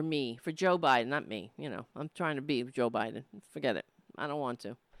Joe Biden, not me. I'm trying to be Joe Biden. Forget it. I don't want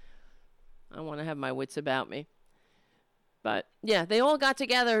to. I want to have my wits about me. But yeah, they all got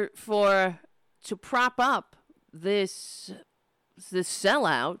together to prop up this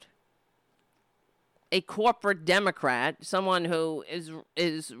sellout, a corporate Democrat, someone who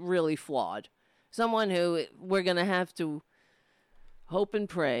is really flawed, someone who we're going to have to hope and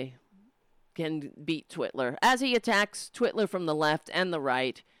pray can beat Twitler, as he attacks Twitler from the left and the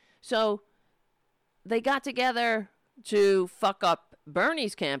right. So they got together to fuck up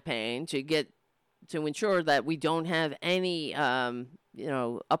Bernie's campaign to ensure that we don't have any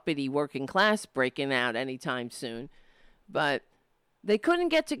uppity working class breaking out anytime soon. But they couldn't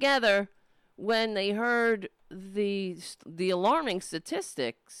get together when they heard the alarming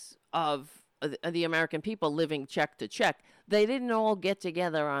statistics of the American people living check to check. They didn't all get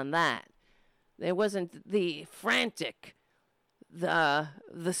together on that. There wasn't the frantic, the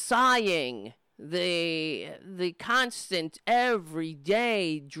sighing, the constant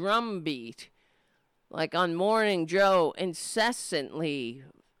everyday drumbeat, like on Morning Joe, incessantly,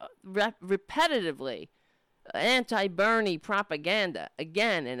 repetitively, anti-Bernie propaganda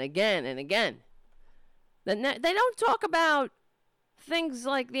again and again and again. They don't talk about things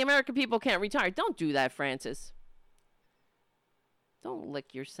like the American people can't retire. Don't do that, Francis. Don't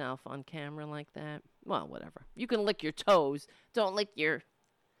lick yourself on camera like that. Well, whatever. You can lick your toes. Don't lick your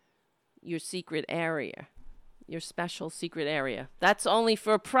secret area. Your special secret area. That's only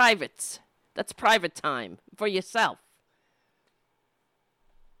for privates. That's private time for yourself.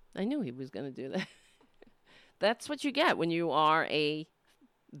 I knew he was going to do that. That's what you get when you are a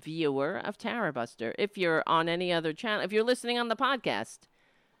viewer of Tara Buster. If you're on any other channel, if you're listening on the podcast,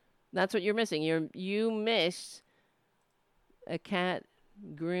 that's what you're missing. You miss a cat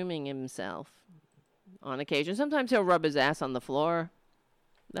grooming himself on occasion. Sometimes he'll rub his ass on the floor.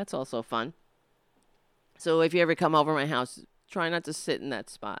 That's also fun. So if you ever come over my house, try not to sit in that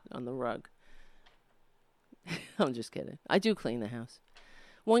spot on the rug. I'm just kidding. I do clean the house.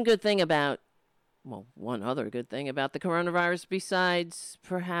 One other good thing about the coronavirus, besides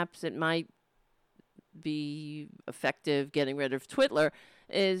perhaps it might be effective getting rid of Twitler,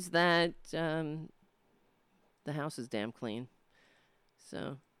 is that the house is damn clean.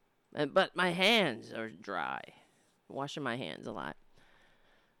 So, but my hands are dry. Washing my hands a lot.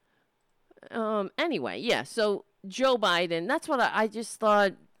 Anyway, yeah, so Joe Biden, that's what I just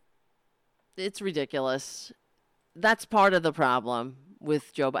thought. It's ridiculous. That's part of the problem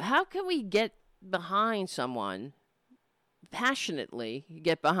with Joe Biden. How can we get behind someone, passionately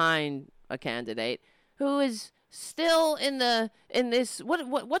get behind a candidate who is still in this,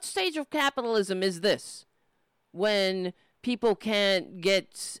 what stage of capitalism is this? When people can't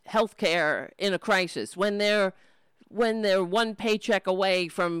get health care in a crisis, when they're one paycheck away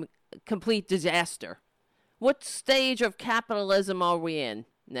from complete disaster. What stage of capitalism are we in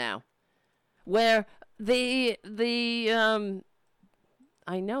now? Where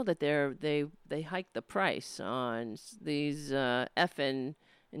I know that they hiked the price on these effing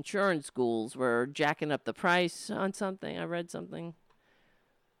insurance schools. Were jacking up the price on something. I read something.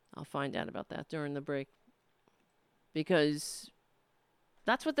 I'll find out about that during the break. Because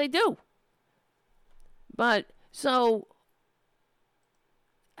that's what they do. But so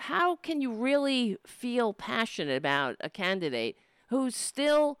how can you really feel passionate about a candidate who's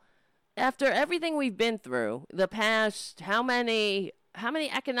still, after everything we've been through, the past, how many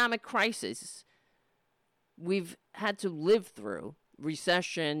economic crises we've had to live through,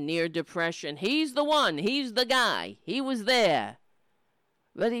 recession, near depression, he's the one, he's the guy, he was there,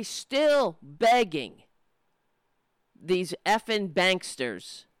 but he's still begging these effing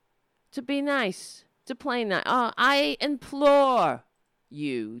banksters to be nice, to play nice. I implore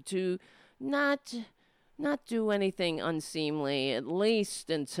you to not do anything unseemly, at least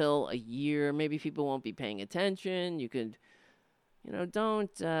until a year. Maybe people won't be paying attention. You could, don't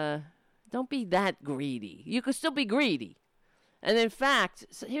be that greedy. You could still be greedy. And in fact,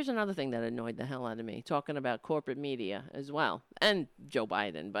 so here's another thing that annoyed the hell out of me, talking about corporate media as well, and Joe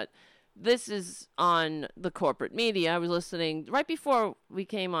Biden, but this is on the corporate media. I was listening right before we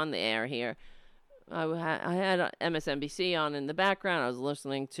came on the air here. I had MSNBC on in the background. I was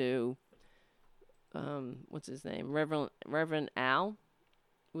listening to, what's his name? Reverend Al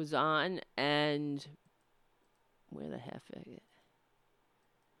was on, and where the heck?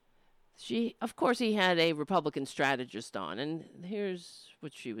 Of course, he had a Republican strategist on, and here's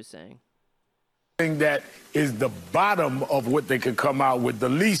what she was saying. That is the bottom of what they could come out with, the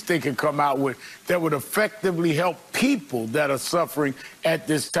least they could come out with that would effectively help people that are suffering at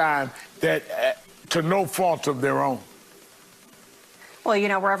this time, that to no fault of their own. Well,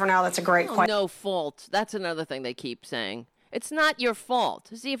 Reverend Al, that's a great question. No fault. That's another thing they keep saying. It's not your fault.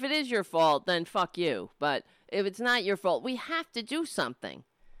 See, if it is your fault, then fuck you. But if it's not your fault, we have to do something.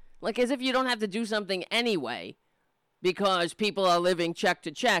 Like as if you don't have to do something anyway because people are living check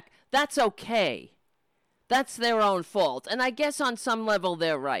to check. That's okay. That's their own fault. And I guess on some level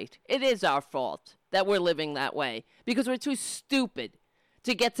they're right. It is our fault that we're living that way because we're too stupid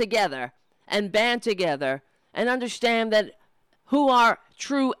to get together and band together and understand that who our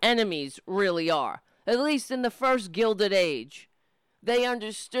true enemies really are. At least in the first Gilded Age, they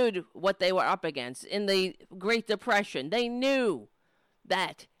understood what they were up against. In the Great Depression, they knew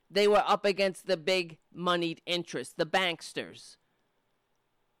that they were up against the big moneyed interests, the banksters.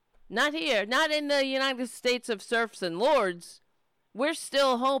 Not here, not in the United States of serfs and lords. We're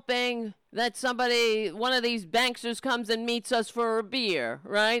still hoping that one of these banksters comes and meets us for a beer,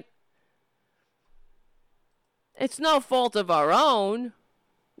 right? It's no fault of our own.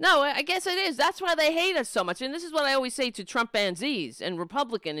 No, I guess it is. That's why they hate us so much. And this is what I always say to Trumpanzees and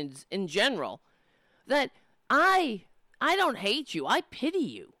Republicans in general. That I don't hate you. I pity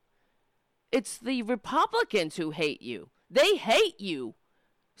you. It's the Republicans who hate you. They hate you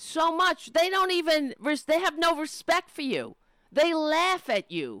so much. They have no respect for you. They laugh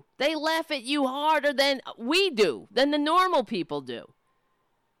at you. They laugh at you harder than we do, than the normal people do.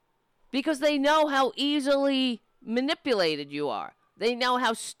 Because they know how easily manipulated you are. They know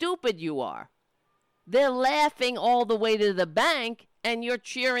how stupid you are. They're laughing all the way to the bank and you're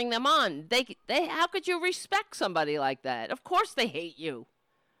cheering them on. They how could you respect somebody like that? Of course they hate you.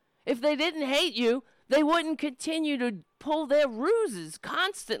 If they didn't hate you, they wouldn't continue to pull their ruses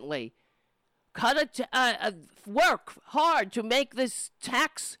constantly. Work hard to make this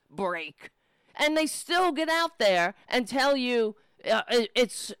tax break. And they still get out there and tell you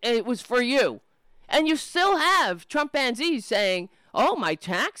it was for you. And you still have Trumpanzees saying, oh, my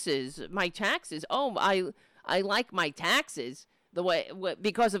taxes. Oh, I like my taxes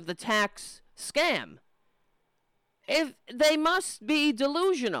because of the tax scam. If they must be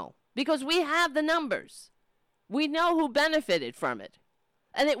delusional, because we have the numbers. We know who benefited from it.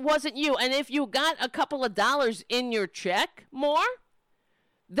 And it wasn't you. And if you got a couple of dollars in your check more,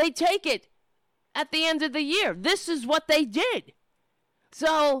 they take it at the end of the year. This is what they did.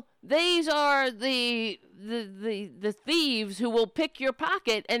 So these are the thieves who will pick your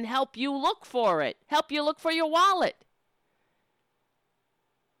pocket and help you look for it, help you look for your wallet.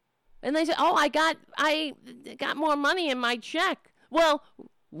 And they say, oh, I got more money in my check. Well,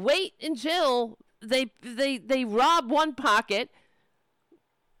 wait until they rob one pocket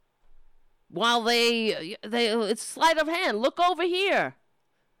while it's sleight of hand. Look over here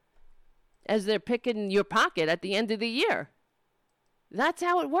as they're picking your pocket at the end of the year. That's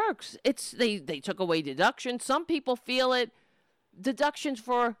how it works. They took away deductions. Some people feel it. Deductions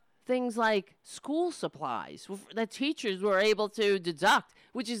for things like school supplies that teachers were able to deduct,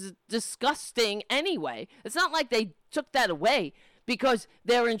 which is disgusting anyway. It's not like they took that away because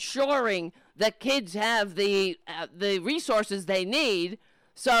they're ensuring that kids have the resources they need,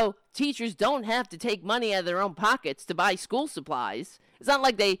 so teachers don't have to take money out of their own pockets to buy school supplies. It's not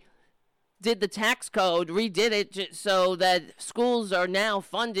like they did the tax code, redid it so that schools are now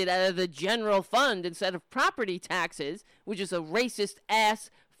funded out of the general fund instead of property taxes, which is a racist ass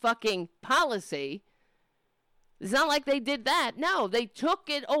fucking policy. It's not like they did that. No, they took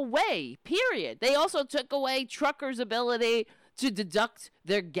it away, period. They also took away truckers' ability to deduct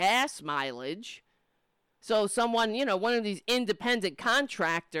their gas mileage. So someone, one of these independent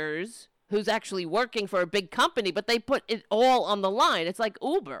contractors who's actually working for a big company, but they put it all on the line. It's like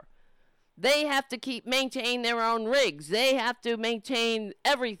Uber. They have to maintain their own rigs. They have to maintain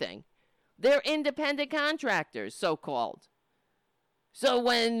everything. They're independent contractors, so-called. So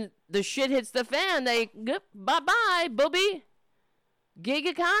when the shit hits the fan, they go, bye-bye, booby. Gig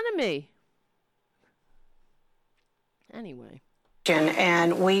economy. Anyway.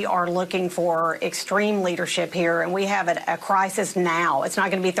 And we are looking for extreme leadership here, and we have a crisis now. It's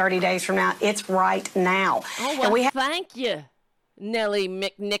not going to be 30 days from now. It's right now. Oh, well, thank you, Nellie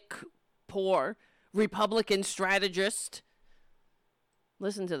McNick-Poor, Republican strategist.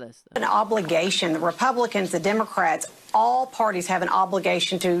 Listen to this. An obligation. The Republicans, the Democrats, all parties have an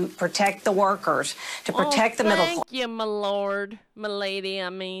obligation to protect the workers, to protect the middle class. Thank you, my lord, my lady,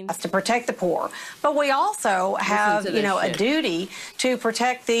 to protect the poor. But we also have, a duty to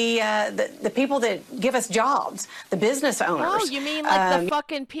protect the people that give us jobs, the business owners. Oh, you mean like the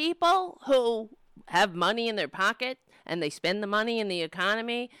fucking people who have money in their pocket and they spend the money in the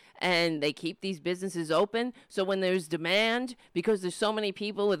economy and they keep these businesses open. So when there's demand, because there's so many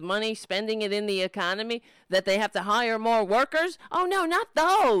people with money spending it in the economy, that they have to hire more workers? Oh, no, not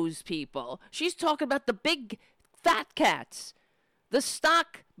those people. She's talking about the big fat cats, the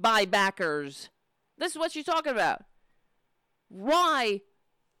stock buybackers. This is what she's talking about. Why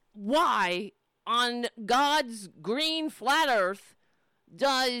on God's green flat earth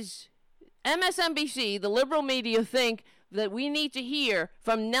does MSNBC, the liberal media, think that we need to hear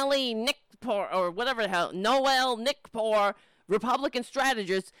from Nellie McNick-Poor, or whatever the hell, Noel McNick-Poor, Republican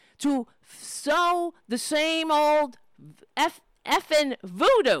strategist, to sow the same old effing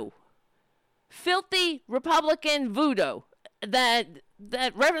voodoo, filthy Republican voodoo that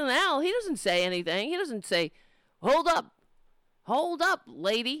Reverend Al, he doesn't say anything. He doesn't say, hold up,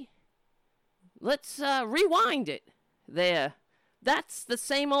 lady. Let's rewind it there. That's the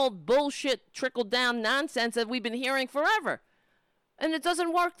same old bullshit trickle-down nonsense that we've been hearing forever. And it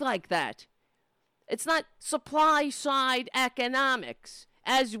doesn't work like that. It's not supply-side economics,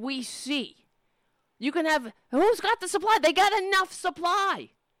 as we see. You can have, who's got the supply? They got enough supply.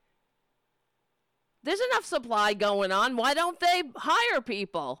 There's enough supply going on. Why don't they hire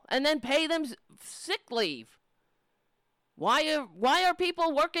people and then pay them sick leave? Why are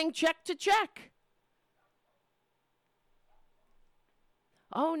people working check to check?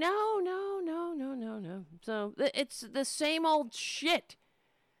 Oh, no. So it's the same old shit.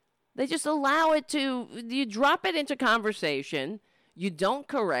 They just allow it to, you drop it into conversation. You don't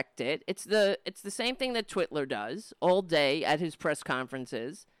correct it. It's the same thing that Twitler does all day at his press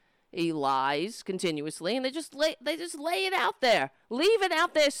conferences. He lies continuously, and they just lay it out there. Leave it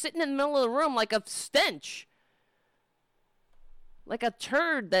out there sitting in the middle of the room like a stench. Like a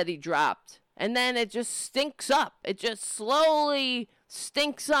turd that he dropped. And then it just stinks up. It just slowly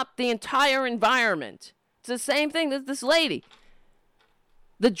stinks up the entire environment. It's the same thing that this lady.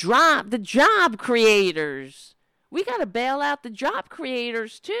 The job creators. We got to bail out the job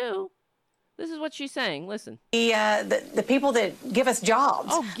creators, too. This is what she's saying. Listen. The people that give us jobs.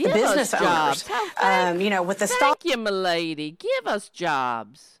 Oh, give the business us owners. Jobs. With the Thank you, milady. Give us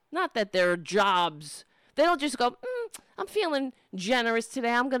jobs. Not that there are jobs. They don't just go, I'm feeling generous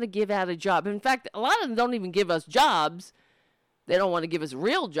today. I'm going to give out a job. In fact, a lot of them don't even give us jobs. They don't want to give us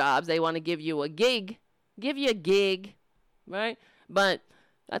real jobs. They want to give you a gig. Give you a gig, right? But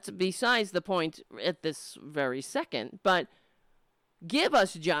that's besides the point at this very second. But give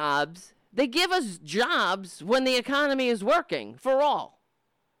us jobs. They give us jobs when the economy is working for all.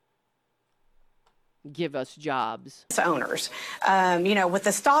 Give us jobs. Owners, with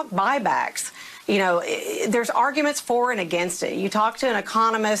the stock buybacks, there's arguments for and against it. You talk to an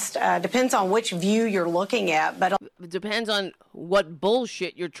economist, depends on which view you're looking at, but it depends on what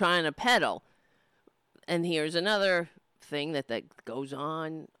bullshit you're trying to peddle. And here's another thing that goes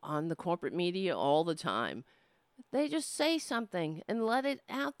on the corporate media all the time. They just say something and let it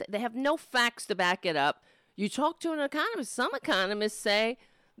out. They have no facts to back it up. You talk to an economist. Some economists say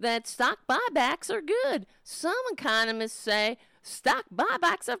that stock buybacks are good. Some economists say stock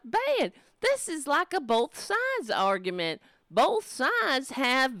buybacks are bad. This is like a both sides argument. Both sides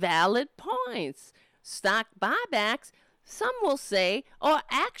have valid points. Stock buybacks, some will say, are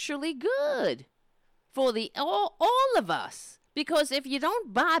actually good for all of us. Because if you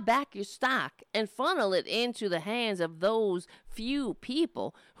don't buy back your stock and funnel it into the hands of those few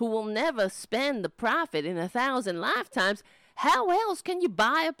people who will never spend the profit in 1,000 lifetimes, how else can you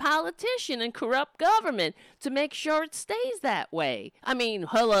buy a politician and corrupt government to make sure it stays that way? I mean,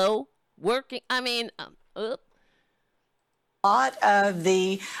 hello, a lot of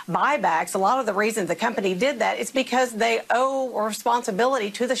the buybacks, a lot of the reasons the company did that is because they owe a responsibility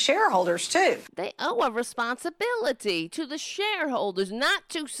to the shareholders, too. They owe a responsibility to the shareholders, not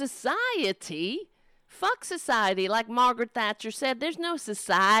to society. Fuck society, like Margaret Thatcher said. There's no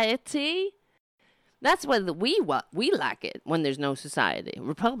society. That's why we like it when there's no society.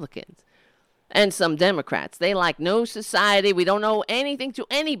 Republicans and some Democrats, they like no society. We don't owe anything to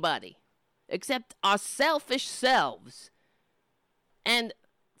anybody except our selfish selves. And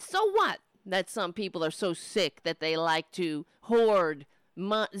so what that some people are so sick that they like to hoard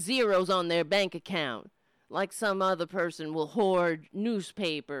zeros on their bank account, like some other person will hoard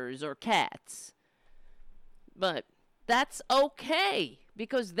newspapers or cats. But that's okay,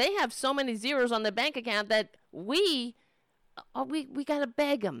 because they have so many zeros on their bank account that we got to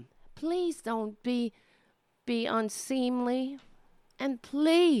beg them. Please don't be unseemly. And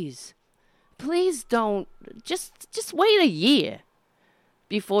please don't, just wait a year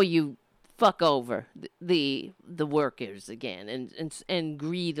before you fuck over the workers again and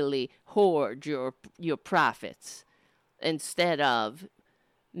greedily hoard your profits instead of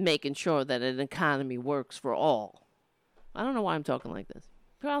making sure that an economy works for all. I don't know why I'm talking like this.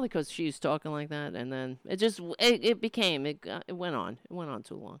 Probably because she's talking like that, and then it went on. It went on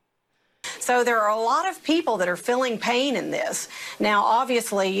too long. So there are a lot of people that are feeling pain in this. Now,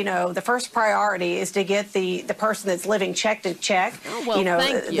 obviously, the first priority is to get the person that's living check to check,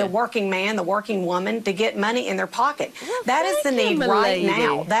 the working man, the working woman, to get money in their pocket. Well, that is the need right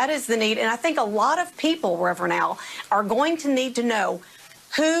now. That is the need. And I think a lot of people, Reverend Al, are going to need to know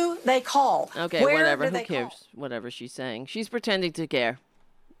who they call. Okay, whatever. Who cares? Whatever she's saying. She's pretending to care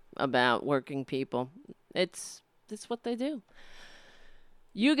about working people. It's what they do.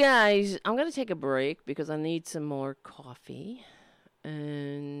 You guys, I'm going to take a break because I need some more coffee.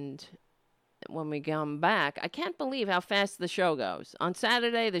 And when we come back, I can't believe how fast the show goes. On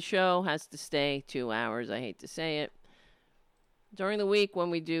Saturday, the show has to stay 2 hours. I hate to say it. During the week,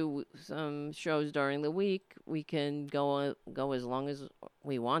 when we do some shows during the week, we can go as long as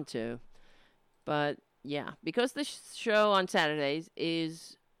we want to. But, yeah, because the show on Saturdays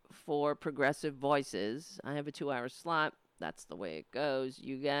is for progressive voices, I have a 2-hour slot. That's the way it goes,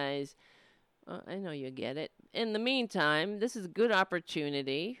 you guys. I know you get it. In the meantime, this is a good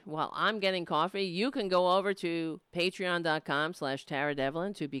opportunity. While I'm getting coffee, you can go over to patreon.com/Tara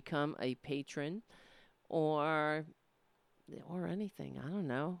Devlin to become a patron or anything. I don't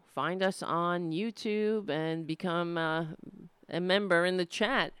know. Find us on YouTube and become a member in the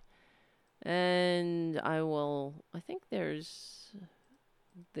chat. And I think there's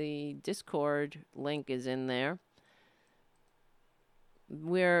the Discord link is in there.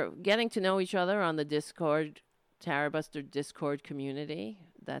 we're getting to know each other on the Discord, Tarabuster Discord community.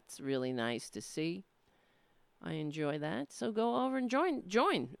 That's really nice to see. I enjoy that. So go over and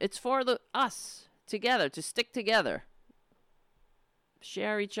join. It's for us together, to stick together.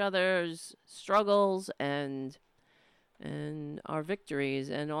 Share each other's struggles and our victories,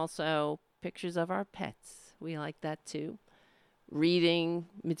 and also pictures of our pets. We like that too. Reading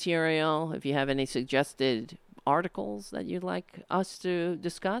material, if you have any suggested articles that you'd like us to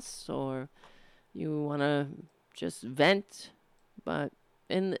discuss, or you want to just vent, but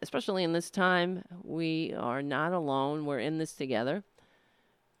especially in this time, we are not alone. We're in this together.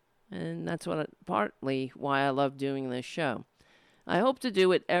 And that's partly why I love doing this show. I hope to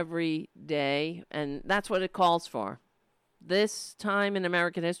do it every day, and that's what it calls for. This time in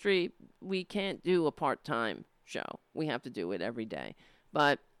American history, we can't do a part-time show. We have to do it every day.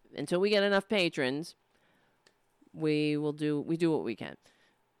 But until we get enough patrons, we do what we can.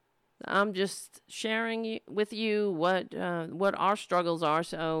 I'm just sharing with you what our struggles are,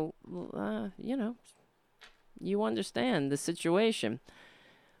 so you understand the situation.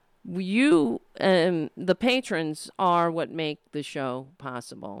 You, the patrons, are what make the show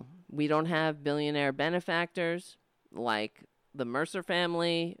possible. We don't have billionaire benefactors like the Mercer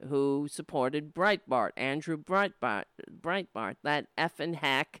family, who supported Breitbart, Andrew Breitbart, that effing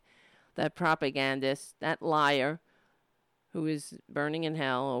hack, that propagandist, that liar, who is burning in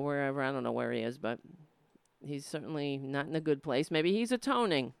hell or wherever. I don't know where he is, but he's certainly not in a good place. Maybe he's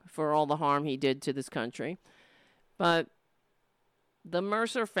atoning for all the harm he did to this country. But the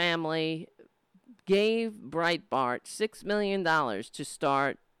Mercer family gave Breitbart $6 million to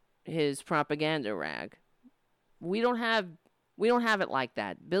start his propaganda rag. We don't have it like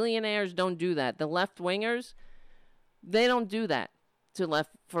that. Billionaires don't do that. The left-wingers, they don't do that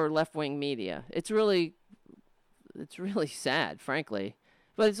for left-wing media. It's really sad, frankly.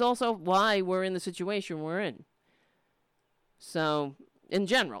 But it's also why we're in the situation we're in. So, in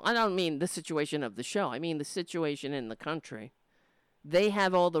general, I don't mean the situation of the show. I mean the situation in the country. They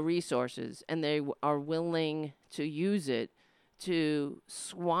have all the resources, and they are willing to use it to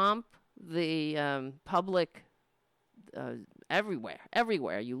swamp the public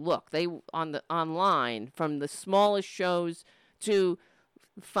everywhere you look. They online, from the smallest shows to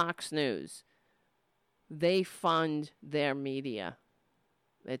Fox News. They fund their media.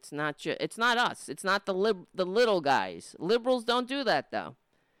 It's not us. It's not the little guys. Liberals don't do that, though.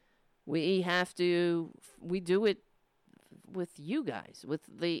 We do it with you guys, with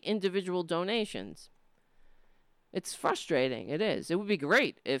the individual donations. It's frustrating. It is. It would be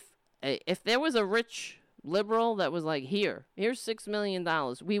great if there was a rich liberal that was like, here's $6 million.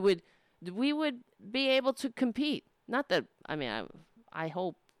 We would be able to compete. Not that,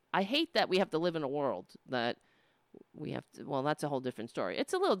 I hate that we have to live in a world that we have to, well, that's a whole different story.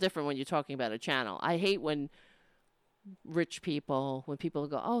 It's a little different when you're talking about a channel. I hate when people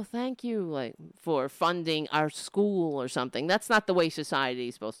go, oh, thank you, like, for funding our school or something. That's not the way society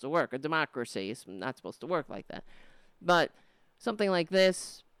is supposed to work. A democracy is not supposed to work like that. But something like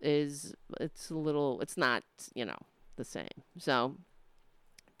this it's not, the same. So,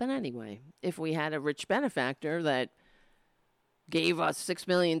 but anyway, if we had a rich benefactor that gave us $6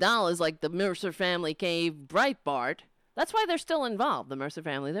 million like the Mercer family gave Breitbart, that's why they're still involved, the Mercer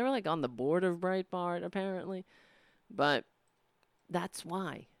family. They were like on the board of Breitbart, apparently. But that's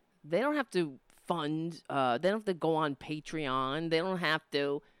why. They don't have to fund, they don't have to go on Patreon. They don't have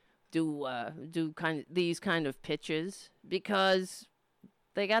to do these kind of pitches, because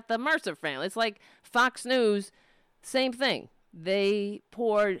they got the Mercer family. It's like Fox News, same thing. They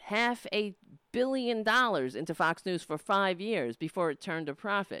poured $500 million into Fox News for 5 years before it turned a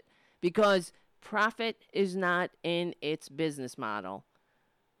profit, because profit is not in its business model.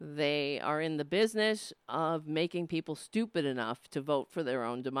 They are in the business of making people stupid enough to vote for their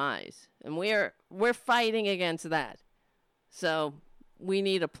own demise. And we're fighting against that. So we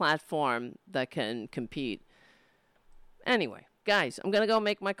need a platform that can compete. Anyway, guys, I'm going to go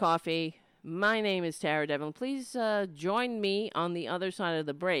make my coffee. My name is Tara Devlin. Please join me on the other side of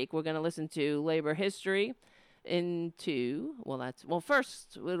the break. We're going to listen to labor history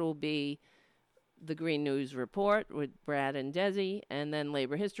first it'll be the Green News Report with Brad and Desi, and then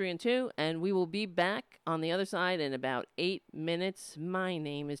labor history in 2. And we will be back on the other side in about 8 minutes. My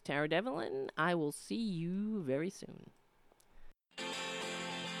name is Tara Devlin. I will see you very soon.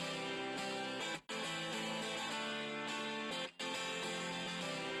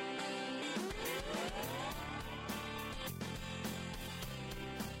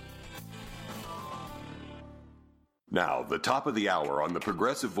 Now, the top of the hour on the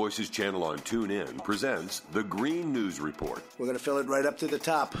Progressive Voices channel on TuneIn presents the Green News Report. We're going to fill it right up to the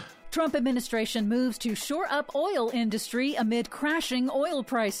top. Trump administration moves to shore up oil industry amid crashing oil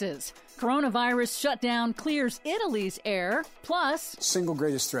prices. Coronavirus shutdown clears Italy's air. Plus, single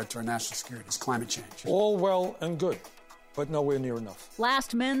greatest threat to our national security is climate change. All well and good, but nowhere near enough.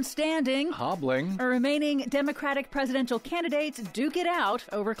 Last men standing. Hobbling. Remaining Democratic presidential candidates duke it out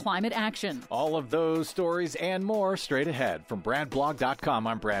over climate action. All of those stories and more straight ahead. From BradBlog.com,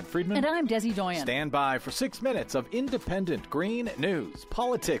 I'm Brad Friedman. And I'm Desi Doyen. Stand by for 6 minutes of independent green news,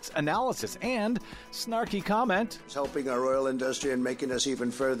 politics, analysis, and snarky comment. It's helping our oil industry and making us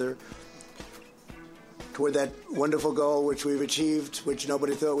even further toward that wonderful goal which we've achieved, which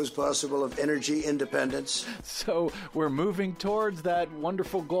nobody thought was possible, of energy independence. So we're moving towards that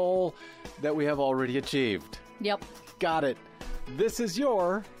wonderful goal that we have already achieved. Yep. Got it. This is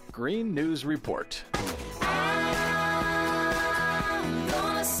your Green News Report.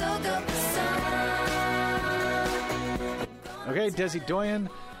 Okay, Desi Doyen,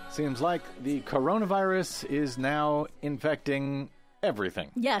 seems like the coronavirus is now infecting everything.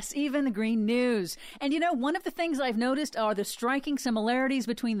 Yes, even the green news. And you know, one of the things I've noticed are the striking similarities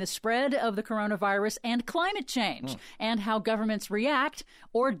between the spread of the coronavirus and climate change and how governments react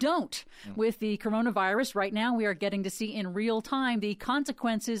or don't. With the coronavirus, right now we are getting to see in real time the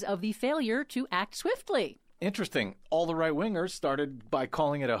consequences of the failure to act swiftly. Interesting. All the right-wingers started by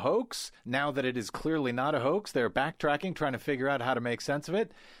calling it a hoax. Now that it is clearly not a hoax, they're backtracking, trying to figure out how to make sense of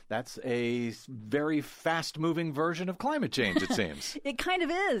it. That's a very fast-moving version of climate change, it seems. It kind of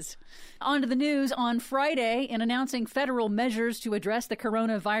is. On to the news. On Friday, in announcing federal measures to address the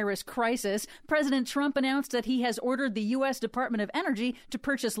coronavirus crisis, President Trump announced that he has ordered the U.S. Department of Energy to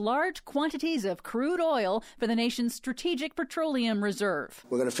purchase large quantities of crude oil for the nation's strategic petroleum reserve.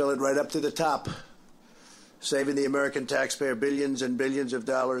 We're going to fill it right up to the top, saving the American taxpayer billions and billions of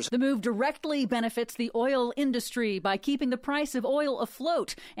dollars. The move directly benefits the oil industry by keeping the price of oil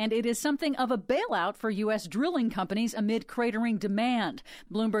afloat, and it is something of a bailout for U.S. drilling companies amid cratering demand.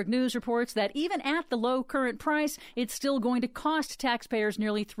 Bloomberg News reports that even at the low current price, it's still going to cost taxpayers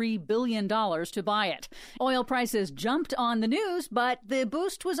nearly $3 billion to buy it. Oil prices jumped on the news, but the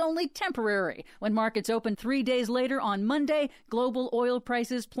boost was only temporary. When markets opened 3 days later on Monday, global oil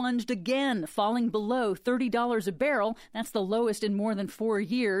prices plunged again, falling below $30 a barrel. That's the lowest in more than 4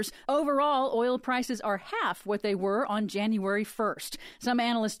 years. Overall, oil prices are half what they were on January 1st. Some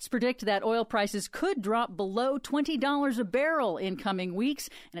analysts predict that oil prices could drop below $20 a barrel in coming weeks,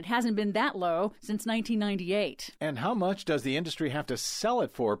 and it hasn't been that low since 1998. And how much does the industry have to sell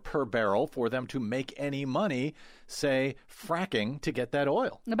it for per barrel for them to make any money, say, fracking to get that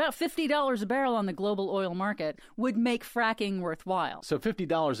oil? About $50 a barrel on the global oil market would make fracking worthwhile. So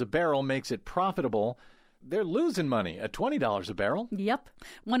 $50 a barrel makes it profitable. They're losing money at $20 a barrel. Yep.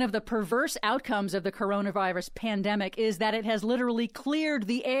 One of the perverse outcomes of the coronavirus pandemic is that it has literally cleared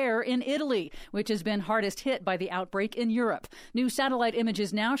the air in Italy, which has been hardest hit by the outbreak in Europe. New satellite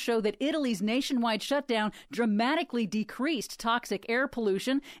images now show that Italy's nationwide shutdown dramatically decreased toxic air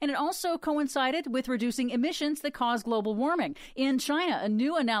pollution, and it also coincided with reducing emissions that cause global warming. In China, a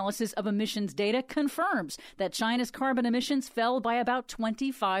new analysis of emissions data confirms that China's carbon emissions fell by about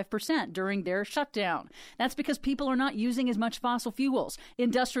 25% during their shutdown. That's because people are not using as much fossil fuels.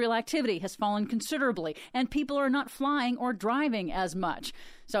 Industrial activity has fallen considerably, and people are not flying or driving as much.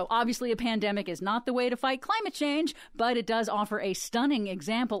 So obviously a pandemic is not the way to fight climate change, but it does offer a stunning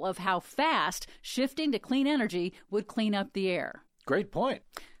example of how fast shifting to clean energy would clean up the air. Great point.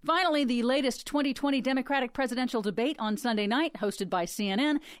 Finally, the latest 2020 Democratic presidential debate on Sunday night, hosted by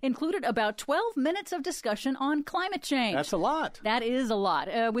CNN, included about 12 minutes of discussion on climate change. That's a lot. That is a lot.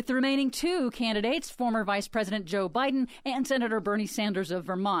 With the remaining two candidates, former Vice President Joe Biden and Senator Bernie Sanders of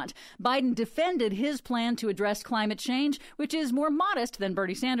Vermont. Biden defended his plan to address climate change, which is more modest than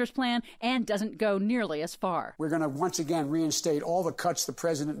Bernie Sanders' plan and doesn't go nearly as far. We're going to once again reinstate all the cuts the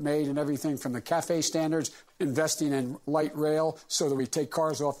president made and everything from the CAFE standards, investing in light rail so that we take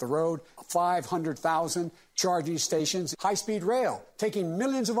cars off the road, 500,000 charging stations, high-speed rail, taking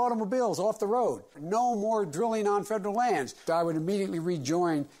millions of automobiles off the road, no more drilling on federal lands. I would immediately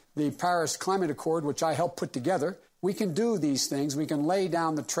rejoin the Paris Climate Accord, which I helped put together. We can do these things. We can lay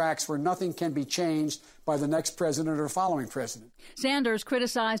down the tracks where nothing can be changed by the next president or following president. Sanders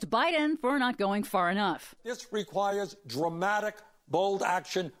criticized Biden for not going far enough. This requires dramatic, bold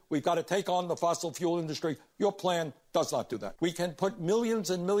action. We've got to take on the fossil fuel industry. Your plan does not do that. We can put millions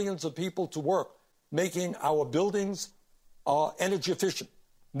and millions of people to work making our buildings energy efficient,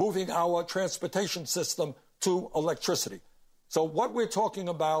 moving our transportation system to electricity. So what we're talking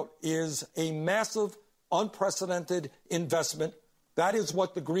about is a massive unprecedented investment. That is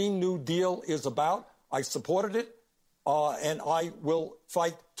what the Green New Deal is about. I supported it, and I will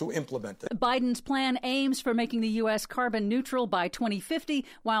fight to implement it. Biden's plan aims for making the U.S. carbon neutral by 2050,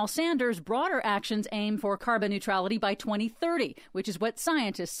 while Sanders' broader actions aim for carbon neutrality by 2030, which is what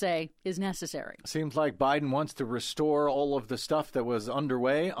scientists say is necessary. Seems like Biden wants to restore all of the stuff that was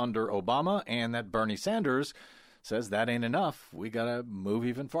underway under Obama, and that Bernie Sanders says that ain't enough. We got to move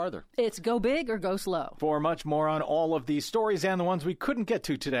even farther. It's go big or go slow. For much more on all of these stories and the ones we couldn't get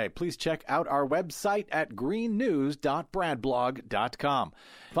to today, please check out our website at greennews.bradblog.com.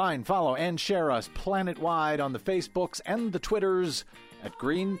 Find, follow, and share us planet-wide on the Facebooks and the Twitters at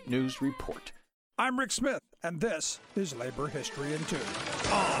Green News Report. I'm Rick Smith, and this is Labor History in 2.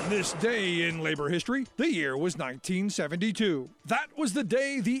 On this day in labor history, the year was 1972. That was the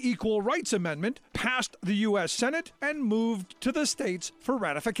day the Equal Rights Amendment passed the U.S. Senate and moved to the states for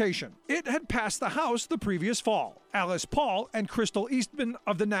ratification. It had passed the House the previous fall. Alice Paul and Crystal Eastman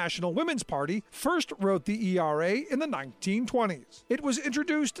of the National Women's Party first wrote the ERA in the 1920s. It was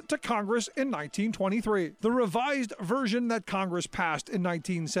introduced to Congress in 1923. The revised version that Congress passed in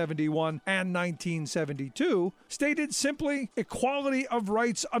 1971 and 1972 stated simply, equality of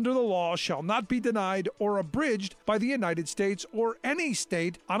rights under the law shall not be denied or abridged by the United States or any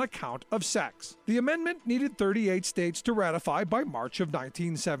state on account of sex. The amendment needed 38 states to ratify by March of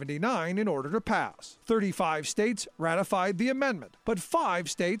 1979 in order to pass. 35 states ratified the amendment, but 5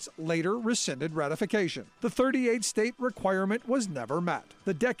 states later rescinded ratification. The 38-state requirement was never met.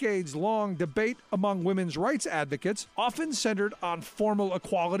 The decades-long debate among women's rights advocates often centered on formal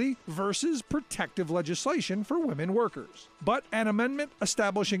equality versus protective legislation for women workers. But an amendment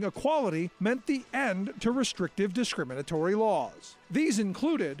establishing equality meant the end to restrictive discriminatory laws. These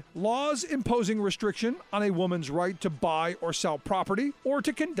included laws imposing restriction on a woman's right to buy or sell property or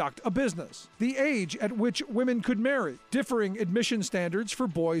to conduct a business, the age at which women could marry, differing admission standards for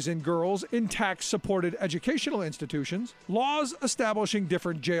boys and girls in tax-supported educational institutions, laws establishing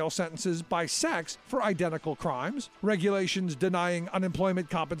different jail sentences by sex for identical crimes, regulations denying unemployment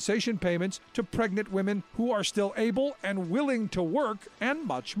compensation payments to pregnant women who are still able and willing to work, and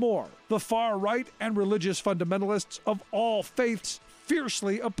much more. The far right and religious fundamentalists of all faiths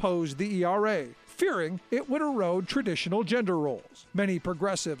fiercely opposed the ERA, fearing it would erode traditional gender roles. Many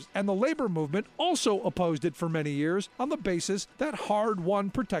progressives and the labor movement also opposed it for many years on the basis that hard-won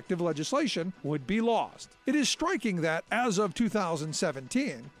protective legislation would be lost. It is striking that, as of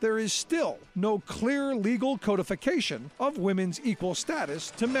 2017, there is still no clear legal codification of women's equal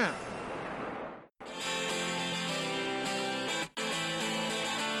status to men.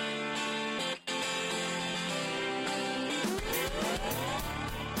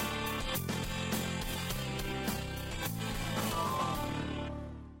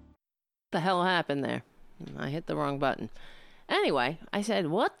 The hell happened there? I hit the wrong button. Anyway, I said,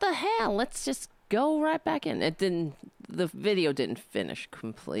 what the hell? Let's just go right back in. The video didn't finish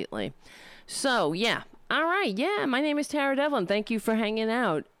completely. So, yeah. All right. Yeah, my name is Tara Devlin. Thank you for hanging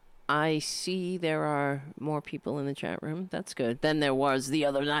out. I see there are more people in the chat room. That's good. Than there was the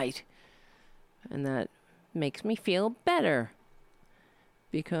other night. And that makes me feel better.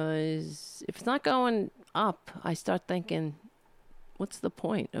 Because if it's not going up, I start thinking, what's the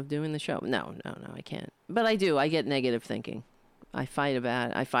point of doing the show? No, I can't. But I do. I get negative thinking. I fight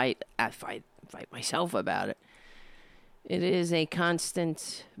about it. I fight myself about it. It is a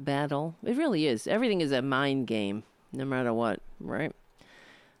constant battle. It really is. Everything is a mind game, no matter what, right?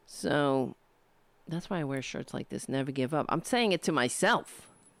 So that's why I wear shirts like this. Never give up. I'm saying it to myself,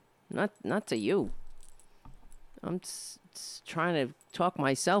 not to you. I'm trying to talk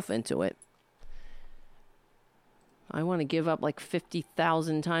myself into it. I want to give up like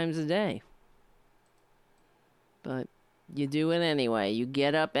 50,000 times a day. But you do it anyway. You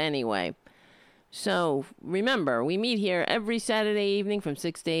get up anyway. So remember, we meet here every Saturday evening from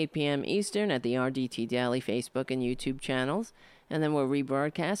 6 to 8 p.m. Eastern at the RDT Daily Facebook and YouTube channels. And then we're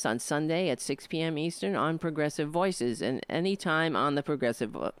rebroadcast on Sunday at 6 p.m. Eastern on Progressive Voices and anytime on the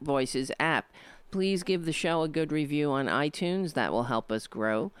Progressive Voices app. Please give the show a good review on iTunes. That will help us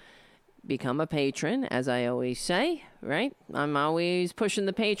grow. Become a patron, as I always say, right? I'm always pushing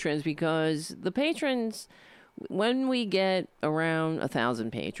the patrons because the patrons, when we get around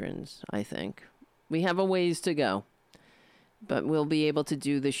 1,000 patrons, I think, we have a ways to go. But we'll be able to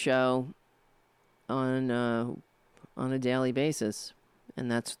do the show on a daily basis.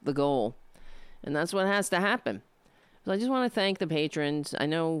 And that's the goal. And that's what has to happen. So I just want to thank the patrons. I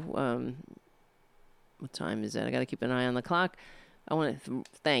know, what time is it? I got to keep an eye on the clock. I want to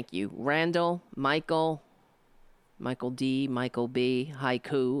thank you. Randall, Michael D, Michael B,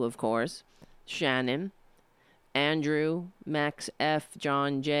 Haiku, of course, Shannon, Andrew, Max F,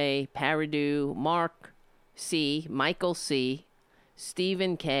 John J, Paradu, Mark C, Michael C,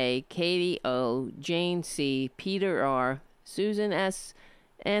 Stephen K, Katie O, Jane C, Peter R, Susan S,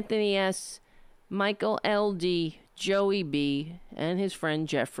 Anthony S, Michael L.D., Joey B, and his friend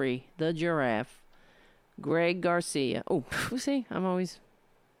Jeffrey, the giraffe, Greg Garcia. Oh, see, I'm always,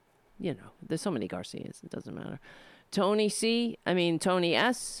 there's so many Garcias, it doesn't matter. Tony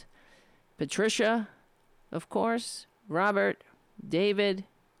S, Patricia, of course, Robert, David,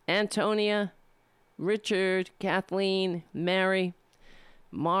 Antonia, Richard, Kathleen, Mary,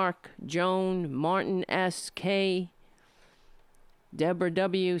 Mark, Joan, Martin S, K, Deborah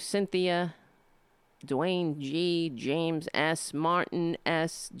W, Cynthia, Dwayne G, James S, Martin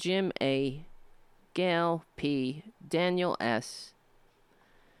S, Jim A, Gail P, Daniel S,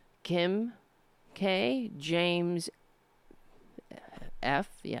 Kim K, James F,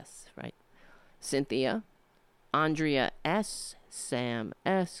 yes, right, Cynthia, Andrea S, Sam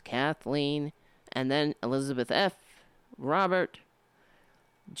S, Kathleen, and then Elizabeth F, Robert,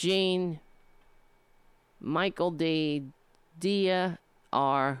 Jean, Michael D, Dia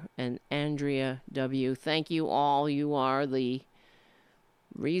R, and Andrea W. Thank you all. You are the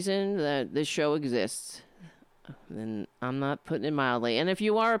reason that this show exists. And I'm not putting it mildly. And if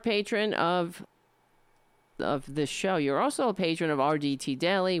you are a patron of this show, you're also a patron of RDT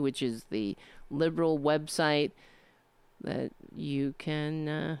Daily, which is the liberal website that you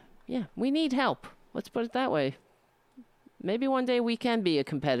can, we need help. Let's put it that way. Maybe one day we can be a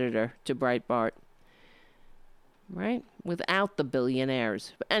competitor to Breitbart. Right? Without the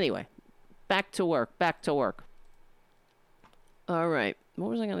billionaires. But anyway, back to work. All right. What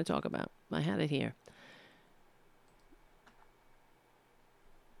was I going to talk about? I had it here.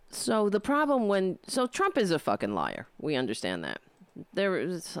 So the problem Trump is a fucking liar. We understand that.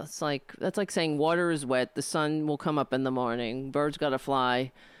 That's like saying water is wet, the sun will come up in the morning, birds gotta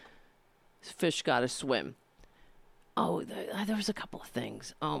fly, fish gotta swim. Oh, there was a couple of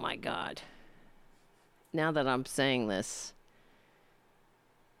things. Oh my God. Now that I'm saying this.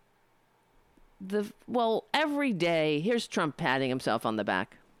 Every day, here's Trump patting himself on the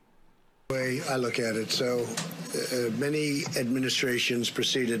back. The way I look at it, so many administrations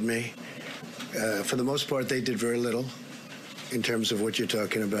preceded me. For the most part, they did very little in terms of what you're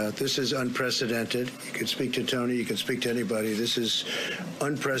talking about. This is unprecedented. You can speak to Tony, you can speak to anybody. This is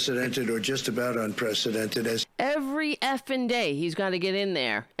unprecedented or just about unprecedented. Every effing day, he's got to get in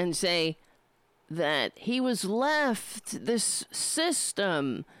there and say that he was left this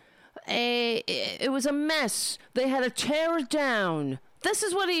system. It was a mess. They had to tear it down. This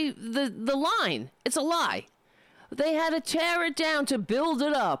is what the line. It's a lie. They had to tear it down to build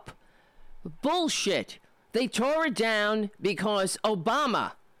it up. Bullshit. They tore it down because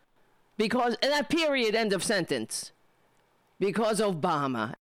Obama. Because, that period, end of sentence. Because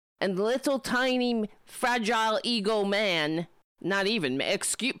Obama. And little tiny fragile ego man, not even,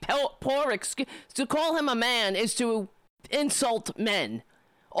 poor excuse, to call him a man is to insult men.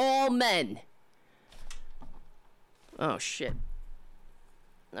 All men. Oh, shit.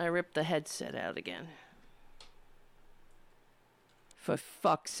 I ripped the headset out again. For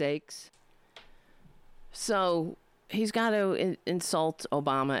fuck's sakes. So, he's got to insult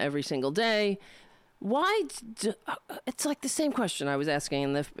Obama every single day. Why? It's like the same question I was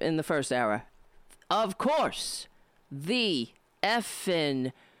asking in the first hour. Of course, the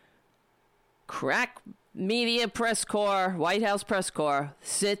effing crack media press corps, White House press corps,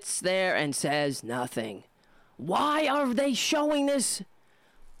 sits there and says nothing. Why are they showing this?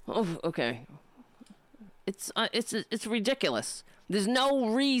 Oh, okay. It's ridiculous. There's no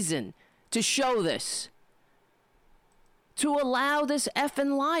reason to show this. To allow this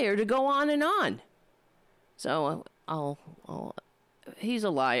effing liar to go on and on. So he's a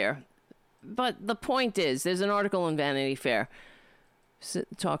liar. But the point is, there's an article in Vanity Fair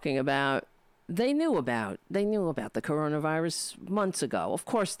talking about they knew about the coronavirus months ago. Of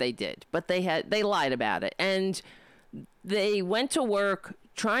course they did, but they lied about it, and they went to work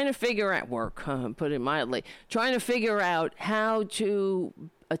trying to figure out put it mildly, trying to figure out how to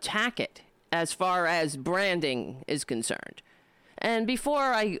attack it as far as branding is concerned. And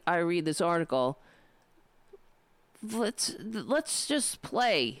before I read this article, let's just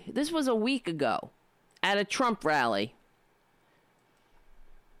play. This was a week ago at a Trump rally.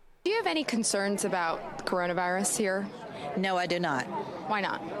 Do you have any concerns about coronavirus here? No, I do not. Why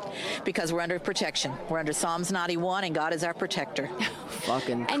not? Because we're under protection. We're under Psalms 91, and God is our protector.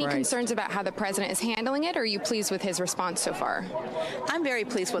 Fucking Any Christ. Concerns about how the president is handling it, or are you pleased with his response so far? I'm very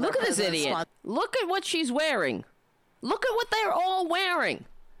pleased with Look at this idiot. Look at what she's wearing. Look at what they're all wearing.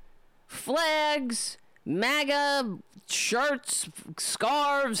 Flags, MAGA shirts,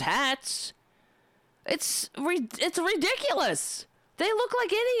 scarves, hats. It's ridiculous. They look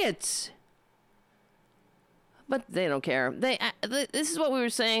like idiots. But they don't care. This is what we were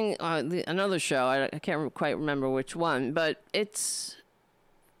saying on another show. I can't quite remember which one, but it's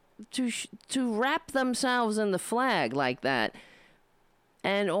to wrap themselves in the flag like that,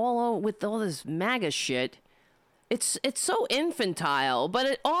 and with all this MAGA shit. It's so infantile, but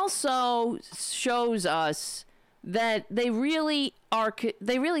it also shows us that they really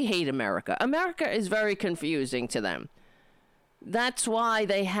hate America. America is very confusing to them. That's why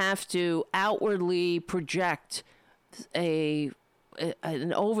they have to outwardly project an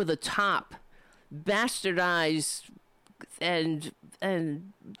over-the-top, bastardized, and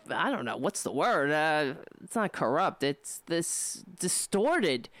I don't know, what's the word? It's not corrupt. It's this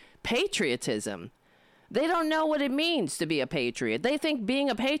distorted patriotism. They don't know what it means to be a patriot. They think being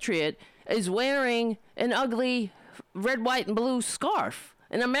a patriot is wearing an ugly red, white, and blue scarf,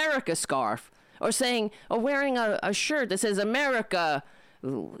 an America scarf, or wearing a shirt that says America,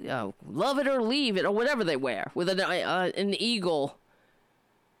 love it or leave it, or whatever they wear, with an eagle.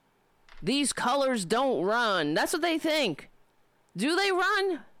 These colors don't run. That's what they think. Do they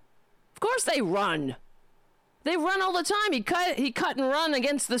run? Of course they run. They run all the time. He cut and run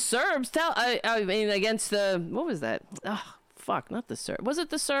against the Serbs. Against the, what was that? Oh, fuck, not the Serbs. Was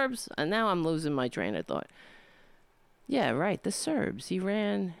it the Serbs? And now I'm losing my train of thought. Yeah, right, the Serbs. He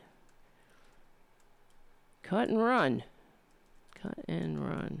ran. Cut and run. Cut and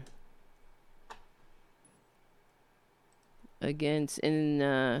run.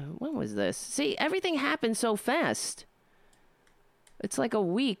 When was this? See, everything happened so fast. It's like a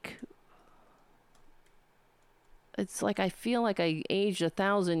week. It's like I feel like I aged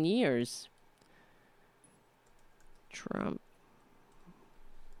 1,000 years. Trump.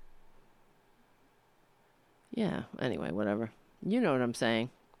 Yeah, anyway, whatever. You know what I'm saying.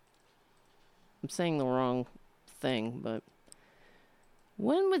 I'm saying the wrong thing, but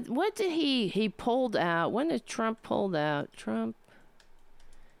what did he pulled out? When did Trump pulled out? Trump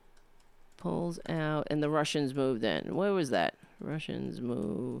pulls out and the Russians moved in. Where was that? Russians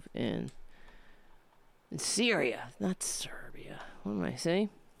move in Syria, not Serbia. What am I saying?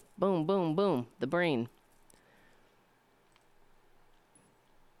 Boom, boom, boom. The brain.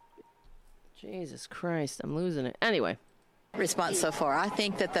 Jesus Christ, I'm losing it. Anyway. Response so far. I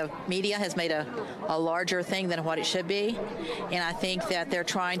think that the media has made a larger thing than what it should be. And I think that they're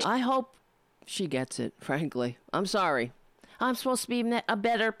trying to... I hope she gets it, frankly. I'm sorry. I'm supposed to be a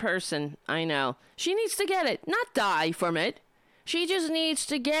better person. I know. She needs to get it, not die from it. She just needs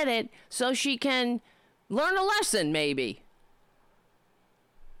to get it so she can learn a lesson, maybe.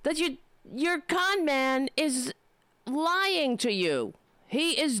 That your con man is lying to you.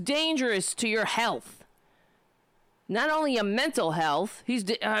 He is dangerous to your health. Not only your mental health, he's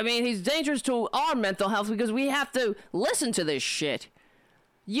dangerous to our mental health because we have to listen to this shit.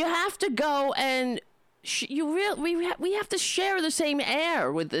 You have to go and we have to share the same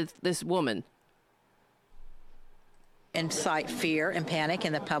air with this woman. Incite fear and panic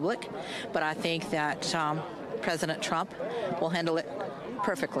in the public, but I think that President Trump will handle it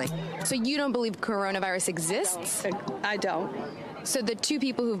perfectly. So you don't believe coronavirus exists? I don't. So the two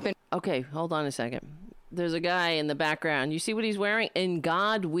people who've been... Okay, hold on a second. There's a guy in the background. You see what he's wearing? In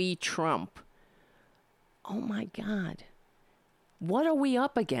God We Trump. Oh my God. What are we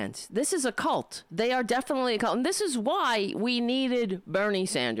up against? This is a cult. They are definitely a cult. And this is why we needed Bernie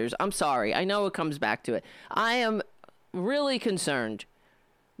Sanders. I'm sorry. I know it comes back to it. I am really concerned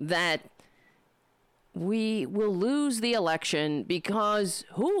that we will lose the election because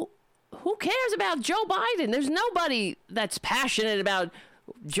who cares about Joe Biden? There's nobody that's passionate about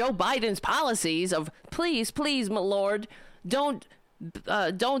Joe Biden's policies of please, my lord, don't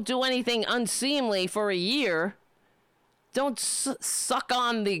do anything unseemly for a year. Don't suck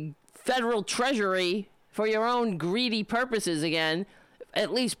on the federal treasury for your own greedy purposes again,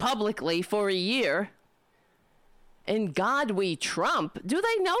 at least publicly for a year. In God We Trump. Do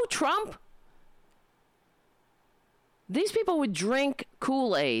they know Trump? These people would drink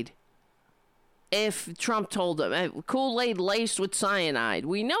Kool-Aid if Trump told them. Kool-Aid laced with cyanide.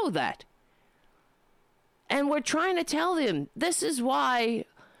 We know that. And we're trying to tell them this is why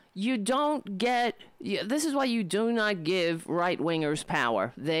you don't get... This is why you do not give right-wingers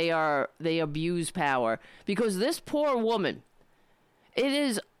power. They abuse power. Because this poor woman, it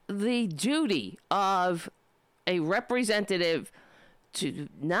is the duty of a representative to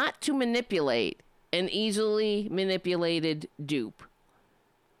not to manipulate an easily manipulated dupe.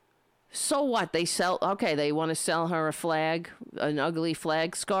 So what? They want to sell her a flag, an ugly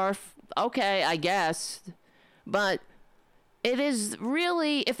flag scarf. okay, I guess. But it is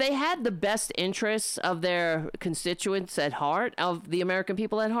really, if they had the best interests of their constituents at heart, of the American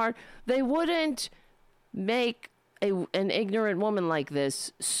people at heart, they wouldn't make an ignorant woman like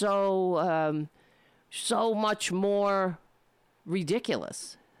this so much more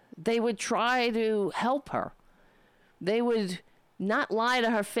ridiculous. They would try to help her. They would not lie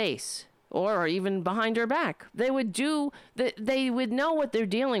to her face or even behind her back. They would know what they're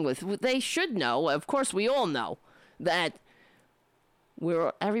dealing with. They should know. Of course, we all know that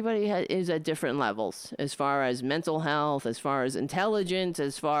everybody is at different levels as far as mental health, as far as intelligence,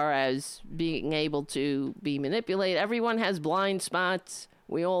 as far as being able to be manipulated. Everyone has blind spots.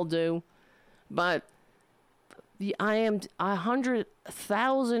 We all do. But I am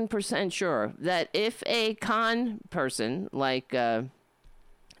 100,000% sure that if a con person like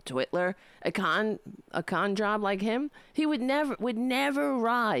Twitler, a con job like him, he would never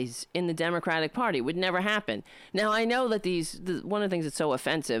rise in the Democratic Party. Would never happen. Now, I know that one of the things that's so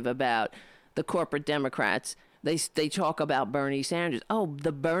offensive about the corporate Democrats, they talk about Bernie Sanders. Oh,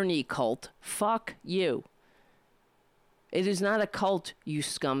 the Bernie cult. Fuck you. It is not a cult, you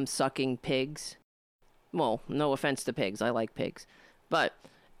scum-sucking pigs. Well, no offense to pigs. I like pigs. But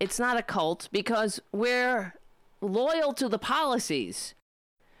it's not a cult because we're loyal to the policies.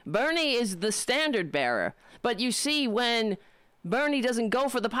 Bernie is the standard bearer. But you see, when Bernie doesn't go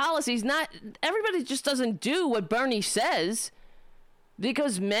for the policies, not everybody just doesn't do what Bernie says,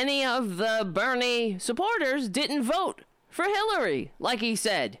 because many of the Bernie supporters didn't vote for Hillary, like he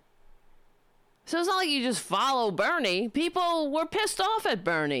said. So it's not like you just follow Bernie. People were pissed off at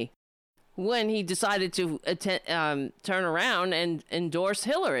Bernie when he decided to turn around and endorse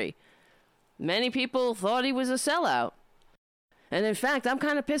Hillary. Many people thought he was a sellout. And in fact, I'm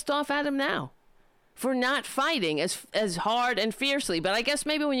kind of pissed off at him now for not fighting as hard and fiercely. But I guess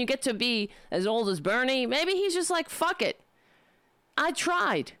maybe when you get to be as old as Bernie, maybe he's just like, fuck it. I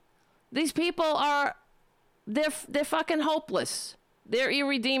tried. These people they're fucking hopeless. They're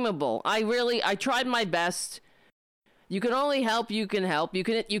irredeemable. I tried my best. You can only help, you can help. You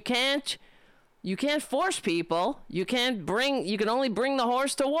can't force people. You can only bring the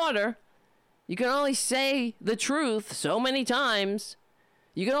horse to water. You can only say the truth so many times.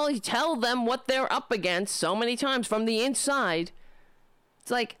 You can only tell them what they're up against so many times from the inside.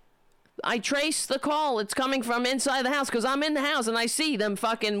 It's like, I trace the call. It's coming from inside the house because I'm in the house and I see them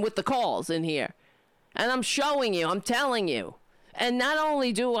fucking with the calls in here. And I'm showing you. I'm telling you. And not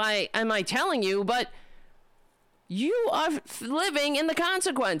only am I telling you, but you are living in the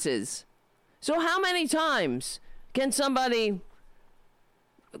consequences. So how many times can somebody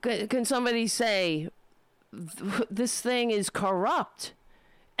say this thing is corrupt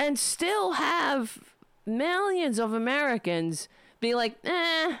and still have millions of Americans be like,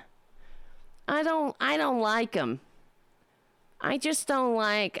 I don't like him. I just don't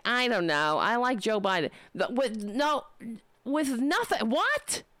like, I don't know. I like Joe Biden. With nothing.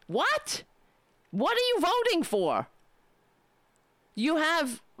 What? What are you voting for? You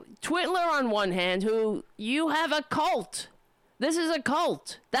have Twitler on one hand, who you have a cult. This is a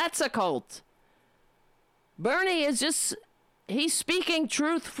cult. That's a cult. Bernie is he's speaking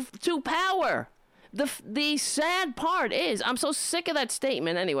truth to power. The sad part is, I'm so sick of that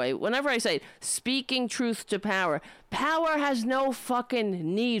statement anyway. Whenever I say speaking truth to power, power has no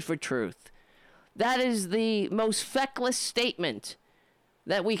fucking need for truth. That is the most feckless statement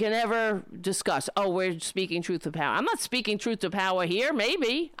that we can ever discuss. Oh, we're speaking truth to power. I'm not speaking truth to power here.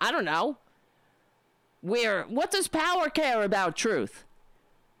 Maybe. I don't know. What does power care about truth?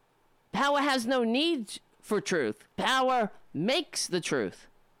 Power has no need for truth. Power makes the truth.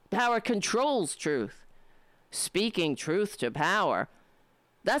 Power controls truth. Speaking truth to power.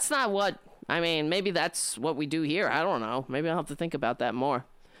 That's not what, maybe that's what we do here. I don't know. Maybe I'll have to think about that more.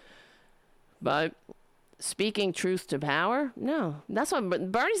 But speaking truth to power? No. That's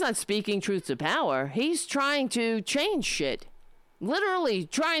what Bernie's not speaking truth to power. He's trying to change shit. Literally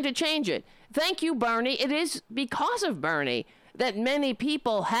trying to change it. Thank you, Bernie. It is because of Bernie that many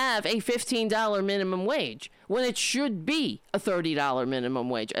people have a $15 minimum wage when it should be a $30 minimum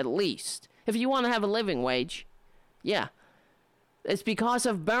wage, at least. If you want to have a living wage, yeah. It's because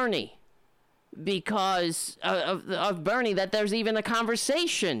of Bernie. Because of Bernie that there's even a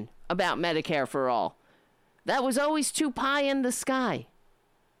conversation about Medicare for all. That was always too pie in the sky.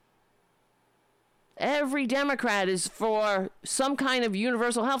 Every Democrat is for some kind of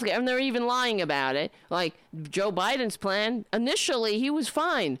universal health care, and they're even lying about it. Like Joe Biden's plan, initially he was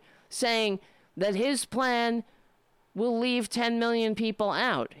fine, saying that his plan will leave 10 million people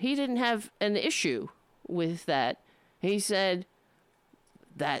out. He didn't have an issue with that. He said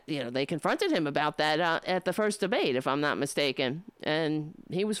that, they confronted him about that at the first debate, if I'm not mistaken. And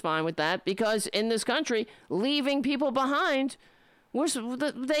he was fine with that because in this country, leaving people behind,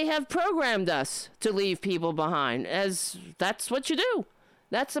 they have programmed us to leave people behind, as that's what you do.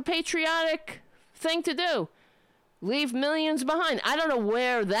 That's a patriotic thing to do. Leave millions behind. I don't know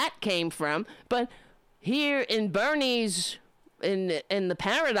where that came from, but here in Bernie's, in the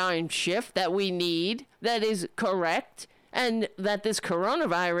paradigm shift that we need, that is correct, and that this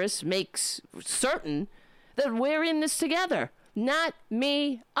coronavirus makes certain that we're in this together. Not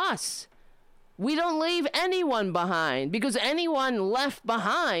me, us. We don't leave anyone behind, because anyone left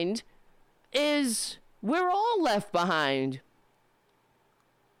behind we're all left behind.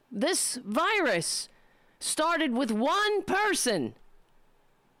 This virus started with one person.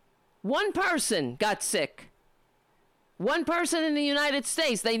 One person got sick. One person in the United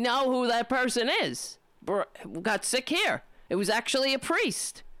States. They know who that person is. Got sick here. It was actually a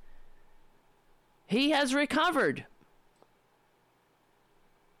priest. He has recovered.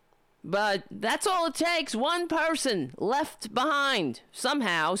 But that's all it takes. One person left behind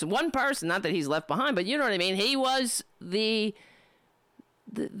somehow. So one person, not that he's left behind, but you know what I mean. He was the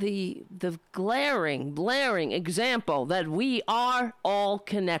glaring example that we are all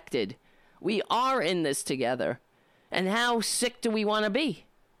connected. We are in this together. And how sick do we want to be?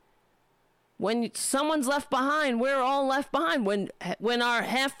 When someone's left behind, we're all left behind. When our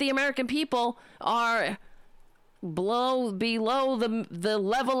half the American people are below the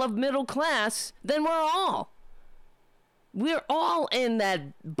level of middle class, then we're all in that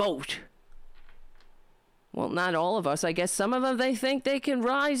boat. Well, not all of us. I guess some of them, they think they can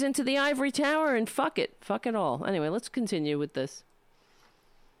rise into the ivory tower and fuck it all. Anyway, let's continue with this.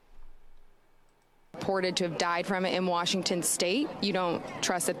 Reported to have died from it in Washington state. You don't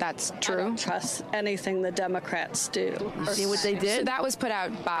trust that that's true? I don't trust anything the Democrats do. You see what they did? So that was put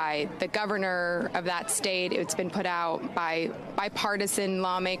out by the governor of that state. It's been put out by bipartisan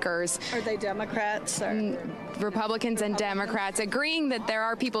lawmakers. Are they Democrats? Or? Republicans and Democrats agreeing that there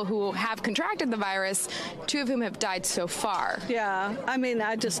are people who have contracted the virus, 2 of whom have died so far. Yeah, I mean,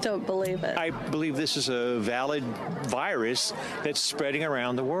 I just don't believe it. I believe this is a valid virus that's spreading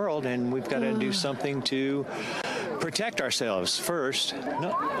around the world, and we've got to do something to protect ourselves first.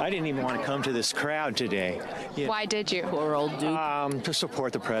 No, I didn't even want to come to this crowd today. Why did you? Poor old dude. To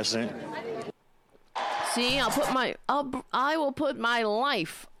support the president. See, I will put my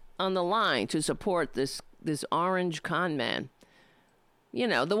life on the line to support this orange con man.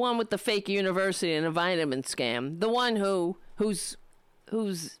 The one with the fake university and a vitamin scam. The one whose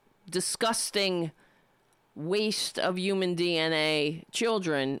disgusting waste of human DNA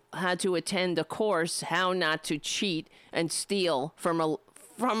children had to attend a course how not to cheat and steal from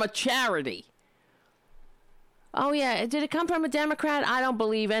a charity. Oh yeah, did it come from a Democrat? I don't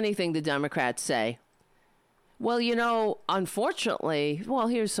believe anything the Democrats say. Well, unfortunately,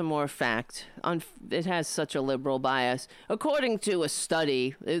 here's some more fact. It has such a liberal bias. According to a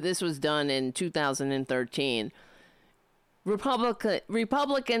study, this was done in 2013,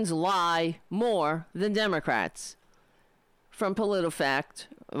 Republicans lie more than Democrats. From PolitiFact,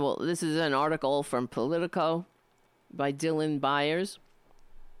 this is an article from Politico by Dylan Byers.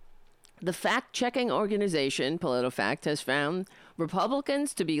 The fact-checking organization PolitiFact has found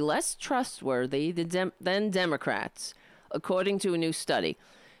Republicans to be less trustworthy than Democrats, according to a new study.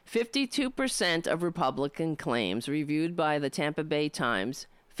 52% of Republican claims reviewed by the Tampa Bay Times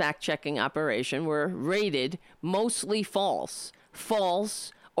fact-checking operation were rated mostly false,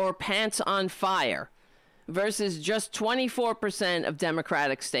 or pants on fire, versus just 24% of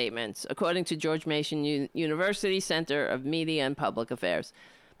Democratic statements, according to George Mason University Center of Media and Public Affairs.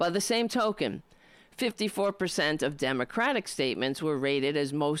 By the same token, 54% of Democratic statements were rated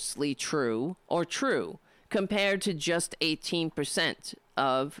as mostly true or true, compared to just 18%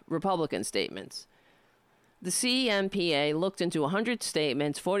 of Republican statements. The CMPA looked into 100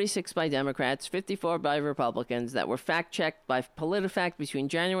 statements, 46 by Democrats, 54 by Republicans, that were fact-checked by PolitiFact between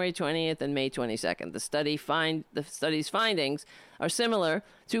January 20th and May 22nd. The study's findings are similar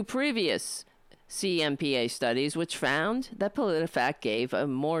to previous CMPA studies, which found that PolitiFact gave a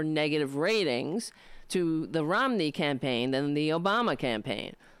more negative ratings to the Romney campaign than the Obama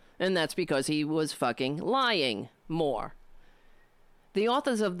campaign. And that's because he was fucking lying more. The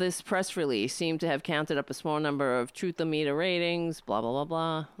authors of this press release seem to have counted up a small number of Truthometer ratings, blah, blah, blah,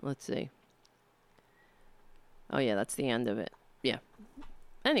 blah. Let's see. Oh, yeah, that's the end of it. Yeah.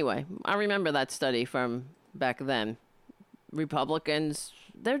 Anyway, I remember that study from back then. Republicans,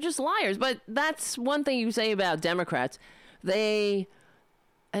 they're just liars. But that's one thing you say about Democrats. They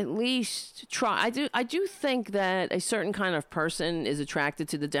at least try. I do think that a certain kind of person is attracted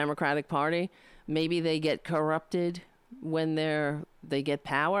to the Democratic Party. Maybe they get corrupted when they get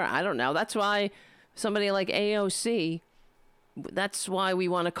power. I don't know. That's why somebody like AOC, that's why we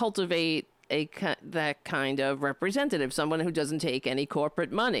want to cultivate that kind of representative, someone who doesn't take any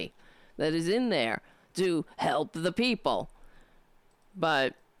corporate money, that is in there to help the people.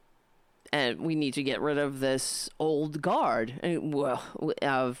 And we need to get rid of this old guard,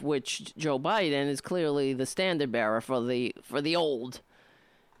 of which Joe Biden is clearly the standard bearer for the old.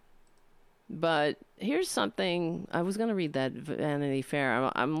 But here's something. I was going to read that Vanity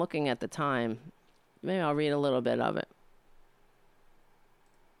Fair. I'm looking at the time. Maybe I'll read a little bit of it.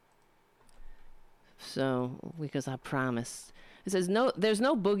 So, because I promised. It says, there's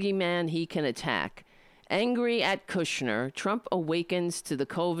no boogeyman he can attack. Angry at Kushner, Trump awakens to the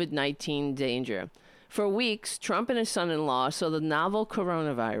COVID-19 danger. For weeks, Trump and his son-in-law saw the novel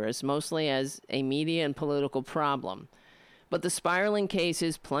coronavirus mostly as a media and political problem. But the spiraling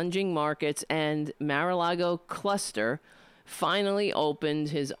cases, plunging markets, and Mar-a-Lago cluster finally opened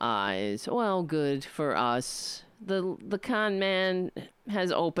his eyes. Well, good for us. The con man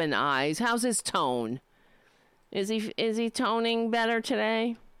has open eyes. How's his tone? Is he toning better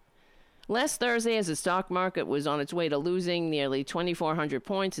today? Last Thursday, as the stock market was on its way to losing nearly 2,400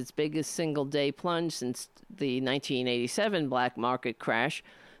 points, its biggest single-day plunge since the 1987 black market crash,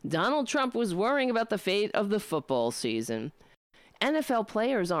 Donald Trump was worrying about the fate of the football season. NFL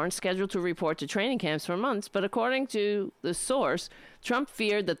players aren't scheduled to report to training camps for months, but according to the source, Trump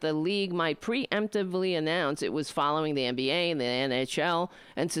feared that the league might preemptively announce it was following the NBA and the NHL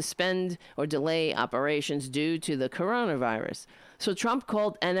and suspend or delay operations due to the coronavirus. So Trump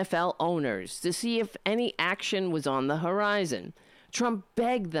called NFL owners to see if any action was on the horizon. Trump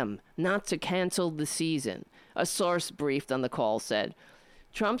begged them not to cancel the season, a source briefed on the call said.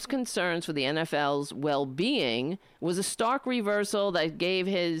 Trump's concerns for the NFL's well-being was a stark reversal that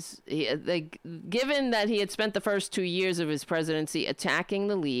given that he had spent the first 2 years of his presidency attacking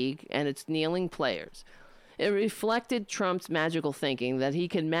the league and its kneeling players. It reflected Trump's magical thinking that he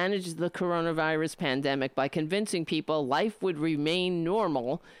could manage the coronavirus pandemic by convincing people life would remain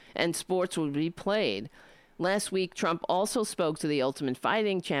normal and sports would be played. Last week, Trump also spoke to the Ultimate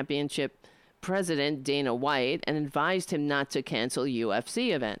Fighting Championship President Dana White and advised him not to cancel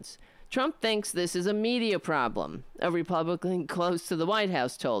UFC events. Trump thinks this is a media problem, a Republican close to the White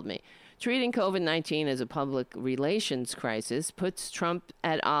House told me. Treating COVID-19 as a public relations crisis puts Trump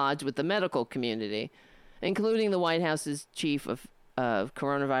at odds with the medical community, including the White House's chief of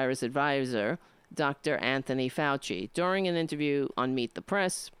coronavirus advisor, Dr. Anthony Fauci. During an interview on Meet the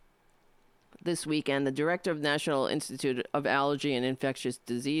Press this weekend, the director of National Institute of Allergy and Infectious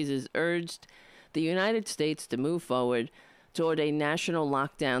Diseases urged the United States to move forward toward a national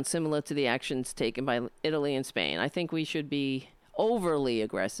lockdown similar to the actions taken by Italy and Spain. I think we should be overly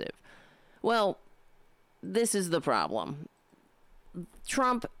aggressive. Well, this is the problem.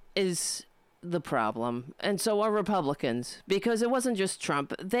 Trump is the problem, and so are Republicans, because it wasn't just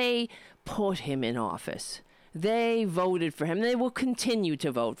Trump. They put him in office. They voted for him. They will continue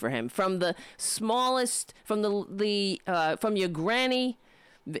to vote for him. From the smallest, from from your granny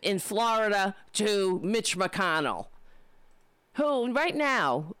in Florida to Mitch McConnell, who right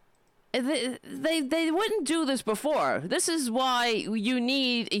now, they wouldn't do this before. This is why you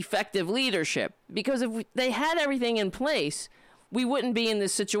need effective leadership, because if they had everything in place, we wouldn't be in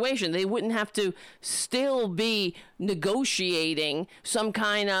this situation. They wouldn't have to still be negotiating some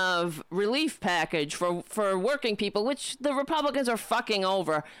kind of relief package for working people, which the Republicans are fucking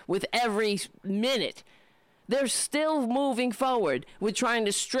over with every minute. They're still moving forward with trying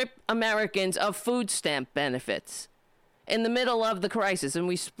to strip Americans of food stamp benefits in the middle of the crisis. And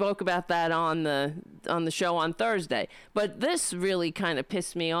we spoke about that on the show on Thursday. But this really kind of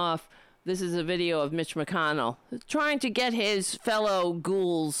pissed me off. This is a video of Mitch McConnell trying to get his fellow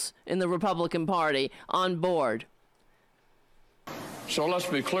ghouls in the Republican Party on board. So let's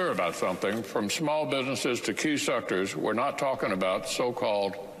be clear about something. From small businesses to key sectors, we're not talking about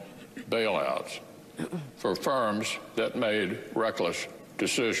so-called bailouts for firms that made reckless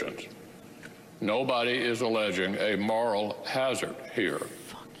decisions. Nobody is alleging a moral hazard here.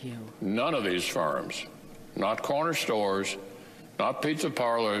 Fuck you. None of these firms, not corner stores, not pizza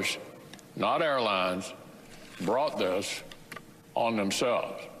parlors, not airlines, brought this on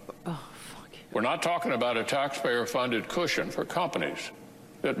themselves. Oh, fuck. We're not talking about a taxpayer-funded cushion for companies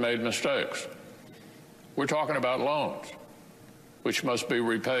that made mistakes. We're talking about loans, which must be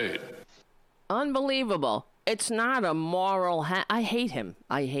repaid. Unbelievable. It's not a moral I hate him.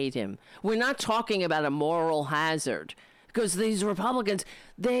 I hate him. We're not talking about a moral hazard. because these Republicans,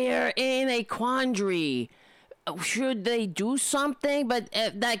 they're in a quandary. Should they do something? But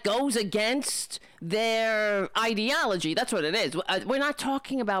that goes against their ideology. That's what it is. We're not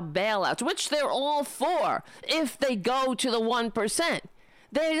talking about bailouts, which they're all for if they go to the 1%.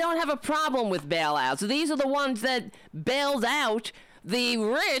 They don't have a problem with bailouts. These are the ones that bailed out the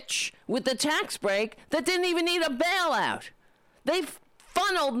rich with the tax break that didn't even need a bailout. They've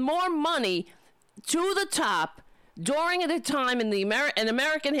funneled more money to the top during a time in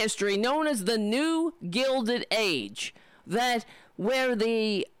American history known as the New Gilded Age, where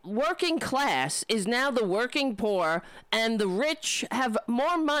the working class is now the working poor, and the rich have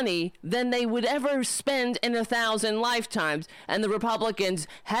more money than they would ever spend in 1,000 lifetimes, and the Republicans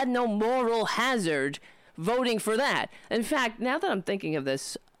had no moral hazard voting for that. In fact, now that I'm thinking of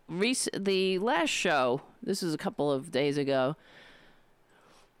this, the last show, this is a couple of days ago,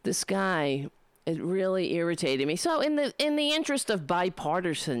 this guy, it really irritated me. So in the interest of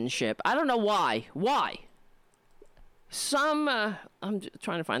bipartisanship, I don't know why. I'm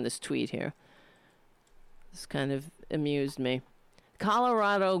trying to find this tweet here. This kind of amused me.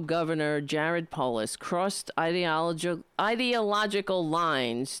 Colorado Governor Jared Polis crossed ideological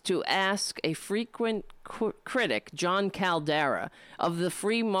lines to ask a frequent critic, John Caldera, of the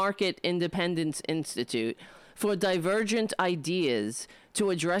Free Market Independence Institute, for divergent ideas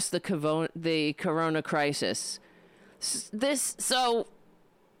to address the corona crisis. So,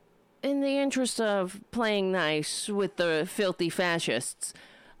 in the interest of playing nice with the filthy fascists,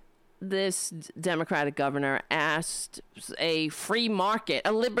 this Democratic governor asked a free market,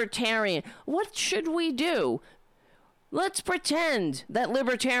 a libertarian, what should we do? Let's pretend that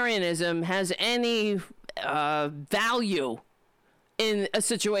libertarianism has any value in a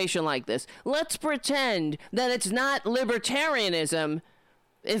situation like this. Let's pretend that it's not libertarianism,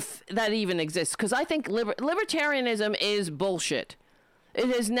 if that even exists, because I think libertarianism is bullshit. It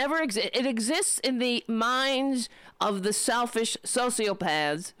has never it exists in the minds of the selfish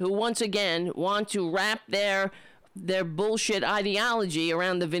sociopaths who once again want to wrap their bullshit ideology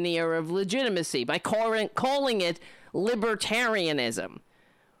around the veneer of legitimacy by calling it libertarianism.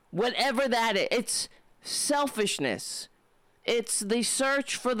 Whatever that is, it's selfishness. It's the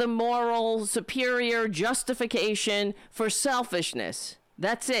search for the moral superior justification for selfishness.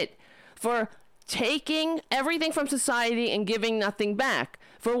 That's it. For taking everything from society and giving nothing back.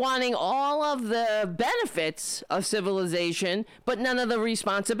 For wanting all of the benefits of civilization, but none of the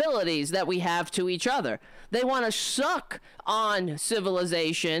responsibilities that we have to each other. They want to suck on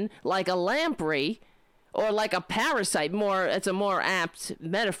civilization like a lamprey or like a parasite. It's a more apt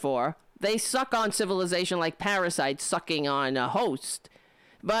metaphor. They suck on civilization like parasites sucking on a host.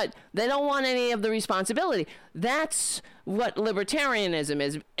 But they don't want any of the responsibility. That's what libertarianism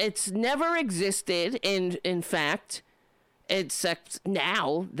is. It's never existed in fact, except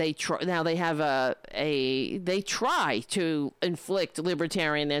now they try to inflict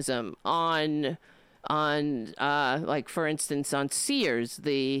libertarianism on like, for instance, on Sears,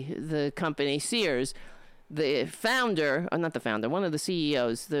 the company Sears. The founder, or not the founder, one of the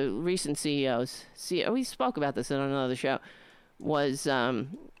CEOs, the recent CEOs, we spoke about this in another show, was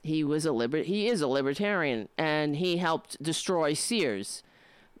he is a libertarian, and he helped destroy Sears.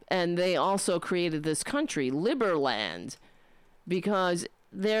 And they also created this country, Liberland, because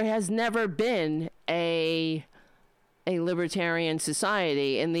there has never been a libertarian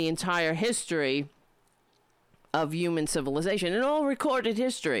society in the entire history of human civilization, in all recorded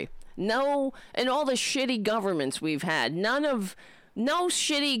history. No, in all the shitty governments we've had, no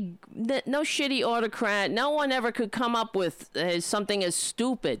shitty autocrat, no one ever could come up with something as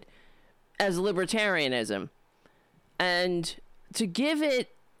stupid as libertarianism. And to give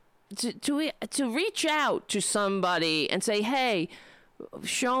it, to reach out to somebody and say, hey,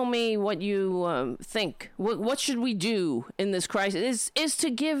 show me what you think. What should we do in this crisis? Is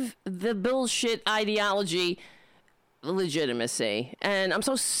to give the bullshit ideology legitimacy. And I'm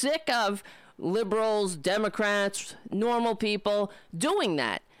so sick of liberals, Democrats, normal people doing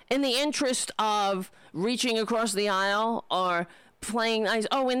that in the interest of reaching across the aisle or playing nice.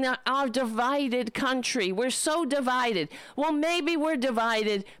 Oh, in our divided country, we're so divided. Well, maybe we're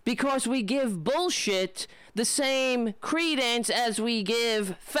divided because we give bullshit the same credence as we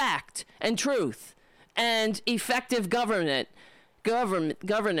give fact and truth and effective governance.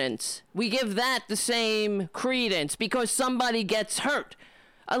 We give that the same credence because somebody gets hurt.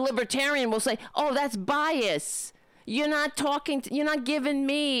 A libertarian will say, oh, that's bias. You're not giving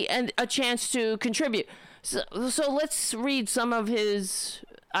me a chance to contribute. So let's read some of his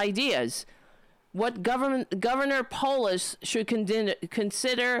ideas. what Governor Polis should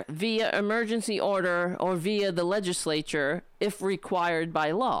consider via emergency order or via the legislature if required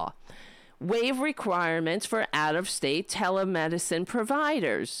by law. Waive requirements for out-of-state telemedicine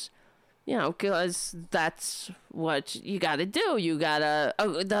providers. You know, because that's what you got to do. You got to...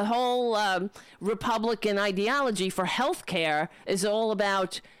 the whole Republican ideology for healthcare is all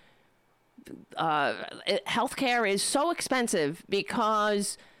about... healthcare is so expensive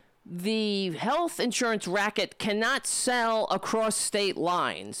because... the health insurance racket cannot sell across state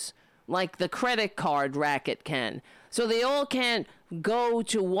lines like the credit card racket can. So they all can't go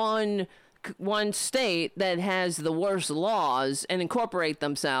to one state that has the worst laws and incorporate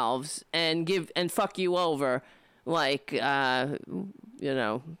themselves and fuck you over like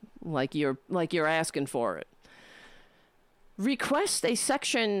like you're asking for it. Request a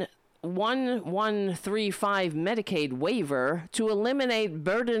section 1135 Medicaid waiver to eliminate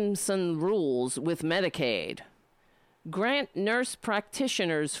burdensome rules with Medicaid. Grant nurse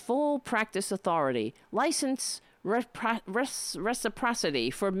practitioners full practice authority. License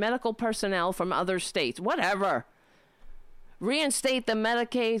reciprocity for medical personnel from other states. Whatever. Reinstate the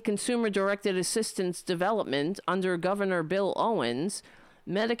Medicaid Consumer-Directed Assistance Development under Governor Bill Owens.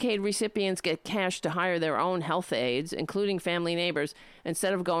 Medicaid recipients get cash to hire their own health aides, including family neighbors,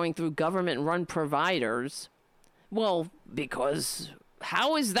 instead of going through government-run providers. Well, because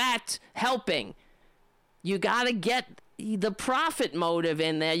how is that helping? You got to get the profit motive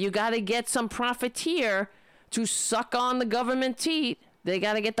in there. You got to get some profiteer to suck on the government teat. They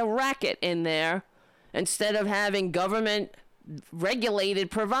got to get the racket in there instead of having government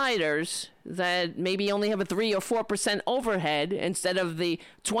regulated providers that maybe only have a 3 or 4% overhead instead of the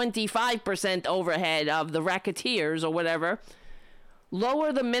 25% overhead of the racketeers or whatever.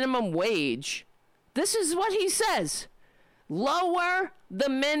 Lower the minimum wage. This is what he says. Lower the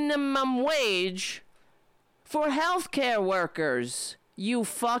minimum wage for healthcare workers, you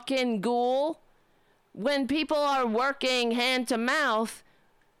fucking ghoul. When people are working hand to mouth,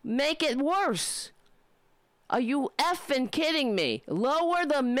 make it worse. Are you effing kidding me? Lower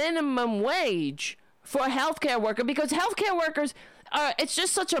the minimum wage for a healthcare worker, because healthcare workers are, it's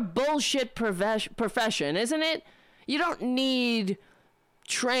just such a bullshit profession, isn't it? You don't need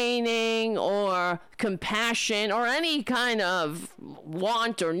training or compassion or any kind of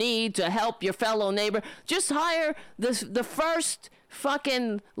want or need to help your fellow neighbor. Just hire the first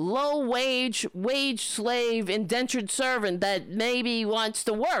fucking low wage slave indentured servant that maybe wants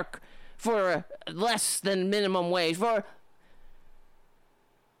to work for less than minimum wage,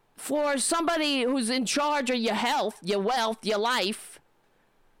 for somebody who's in charge of your health, your wealth, your life.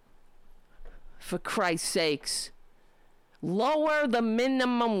 For Christ's sakes, lower the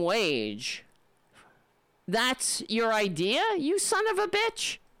minimum wage. That's your idea, you son of a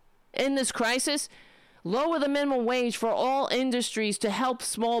bitch? In this crisis, lower the minimum wage for all industries to help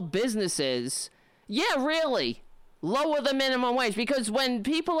small businesses. Yeah, really. Lower the minimum wage, because when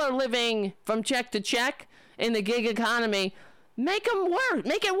people are living from check to check in the gig economy, make them worse.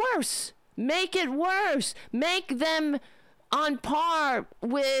 Make it worse. Make it worse. Make them on par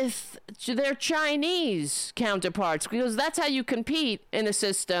with their Chinese counterparts, because that's how you compete in a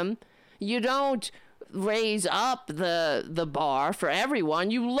system. You don't raise up the bar for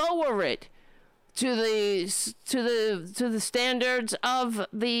everyone. You lower it to the standards of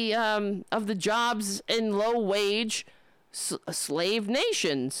the jobs in low wage slave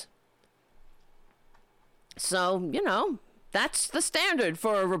nations. So, you know, that's the standard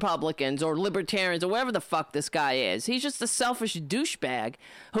for Republicans or libertarians or whatever the fuck this guy is. He's just a selfish douchebag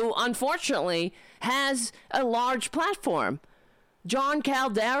who unfortunately has a large platform. John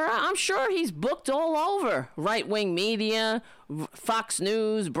Caldera, I'm sure he's booked all over right-wing media, Fox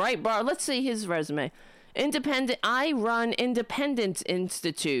News, Breitbart. Let's see his resume. I run Independence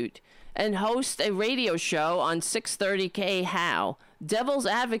Institute and host a radio show on 630 KHOW, Devil's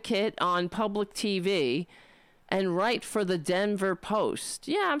Advocate on public TV, and write for the Denver Post.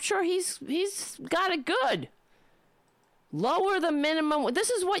 Yeah, I'm sure he's got it good. Lower the minimum. This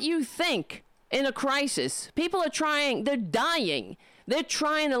is what you think. In a crisis, people are trying, they're dying. They're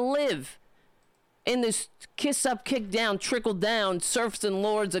trying to live in this kiss up, kick down, trickle down, serfs and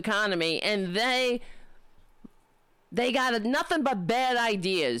lords economy, and they got nothing but bad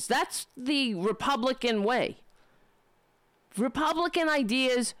ideas. That's the Republican way. Republican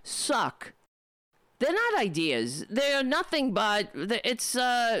ideas suck. They're not ideas. They're nothing but, it's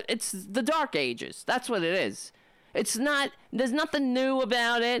the Dark Ages. That's what it is. It's not, there's nothing new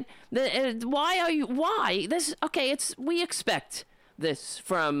about it. Why? We expect this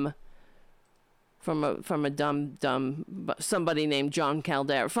from from a dumb somebody named John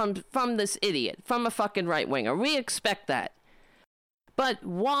Caldera, from this idiot, from a fucking right winger. We expect that. But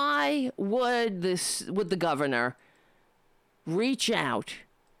why would the governor reach out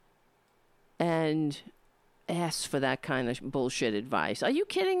and ask for that kind of bullshit advice? Are you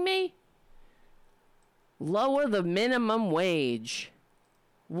kidding me? Lower the minimum wage.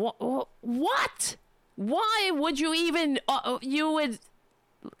 What? Why would you even you would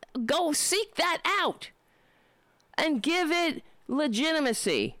go seek that out and give it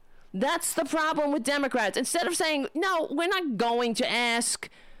legitimacy? That's the problem with Democrats. Instead of saying, no, we're not going to ask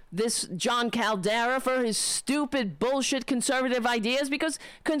this John Caldera for his stupid bullshit conservative ideas, because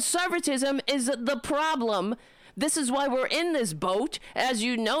conservatism is the problem. This is why we're in this boat. As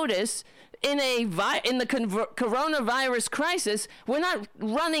you notice, in the coronavirus crisis, we're not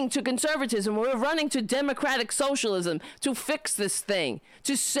running to conservatism. We're running to democratic socialism to fix this thing,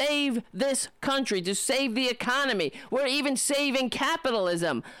 to save this country, to save the economy. We're even saving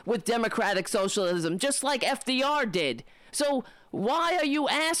capitalism with democratic socialism, just like FDR did. So why are you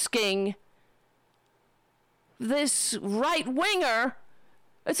asking this right winger?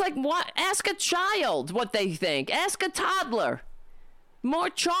 It's like, what? Ask a child what they think. Ask a toddler.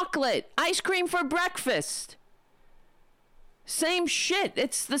 More chocolate, ice cream for breakfast. Same shit.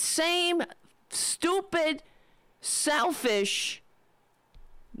 It's the same stupid, selfish,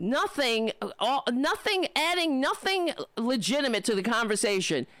 nothing adding nothing legitimate to the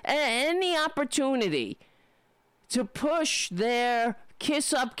conversation. Any opportunity to push their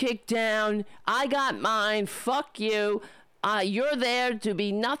kiss up, kick down, I got mine, fuck you. You're there to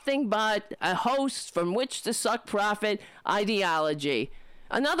be nothing but a host from which to suck profit ideology.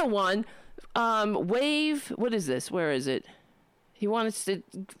 Another one, waive, what is this? Where is it? He wanted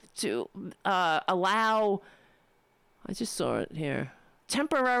to allow, I just saw it here,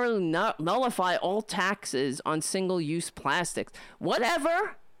 temporarily nullify all taxes on single-use plastics.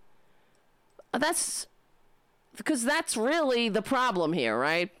 Whatever. That's, because that's really the problem here,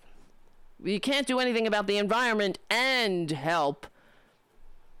 right? You can't do anything about the environment and help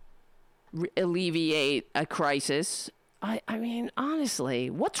alleviate a crisis. I mean, honestly,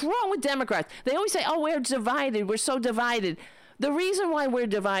 what's wrong with Democrats? They always say, oh, we're divided. We're so divided. The reason why we're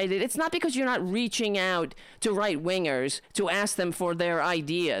divided, it's not because you're not reaching out to right-wingers to ask them for their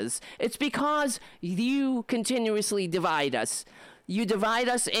ideas. It's because you continuously divide us. You divide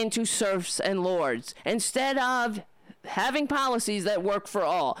us into serfs and lords instead of having policies that work for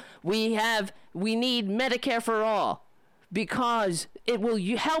all. We need Medicare for all because it will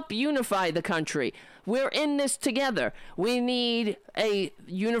help unify the country. We're in this together. We need a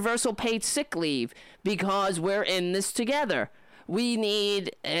universal paid sick leave because we're in this together. We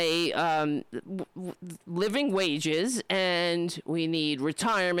need a living wages, and we need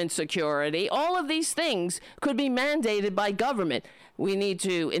retirement security. All of these things could be mandated by government. We need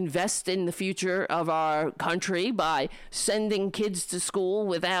to invest in the future of our country by sending kids to school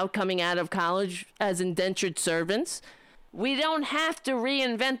without coming out of college as indentured servants. We don't have to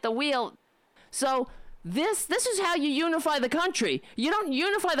reinvent the wheel. So this is how you unify the country. You don't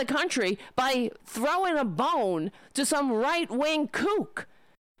unify the country by throwing a bone to some right-wing kook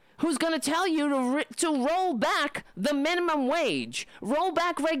who's going to tell you to roll back the minimum wage, roll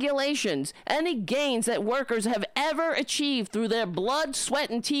back regulations, any gains that workers have ever achieved through their blood,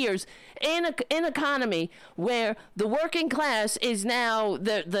 sweat, and tears in an economy where the working class is now,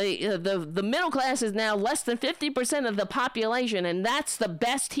 the middle class is now less than 50% of the population, and that's the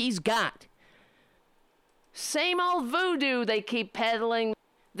best he's got. Same old voodoo they keep peddling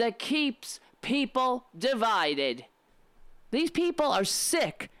that keeps people divided. These people are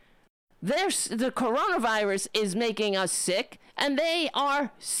sick. The coronavirus is making us sick, and they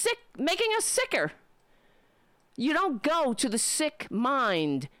are sick, making us sicker. You don't go to the sick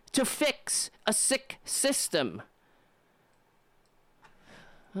mind to fix a sick system.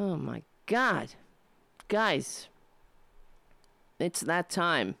 Oh my God. Guys, it's that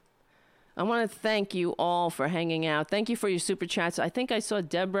time. I want to thank you all for hanging out. Thank you for your super chats. I think I saw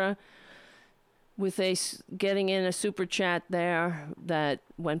Deborah with getting in a super chat there that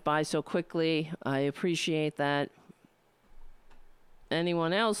went by so quickly. I appreciate that.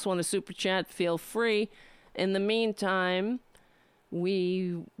 Anyone else want a super chat, feel free. In the meantime,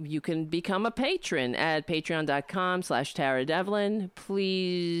 you can become a patron at patreon.com/Tara Devlin.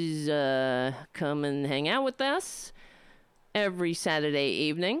 Please come and hang out with us every Saturday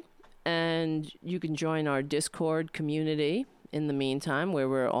evening. And you can join our Discord community in the meantime, where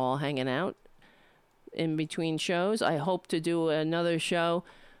we're all hanging out in between shows. I hope to do another show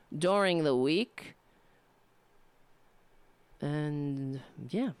during the week. And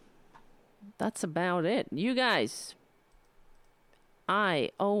yeah, that's about it. You guys,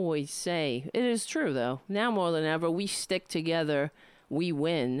 I always say, it is true though, now more than ever, we stick together, we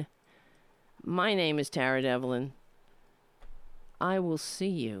win. My name is Tara Devlin. I will see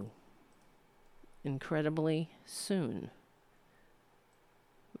you incredibly soon.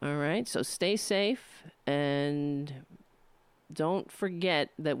 All right, so stay safe and don't forget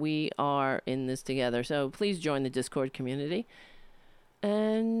that we are in this together. So please join the Discord community.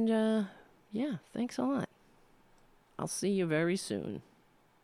 And yeah, thanks a lot. I'll see you very soon.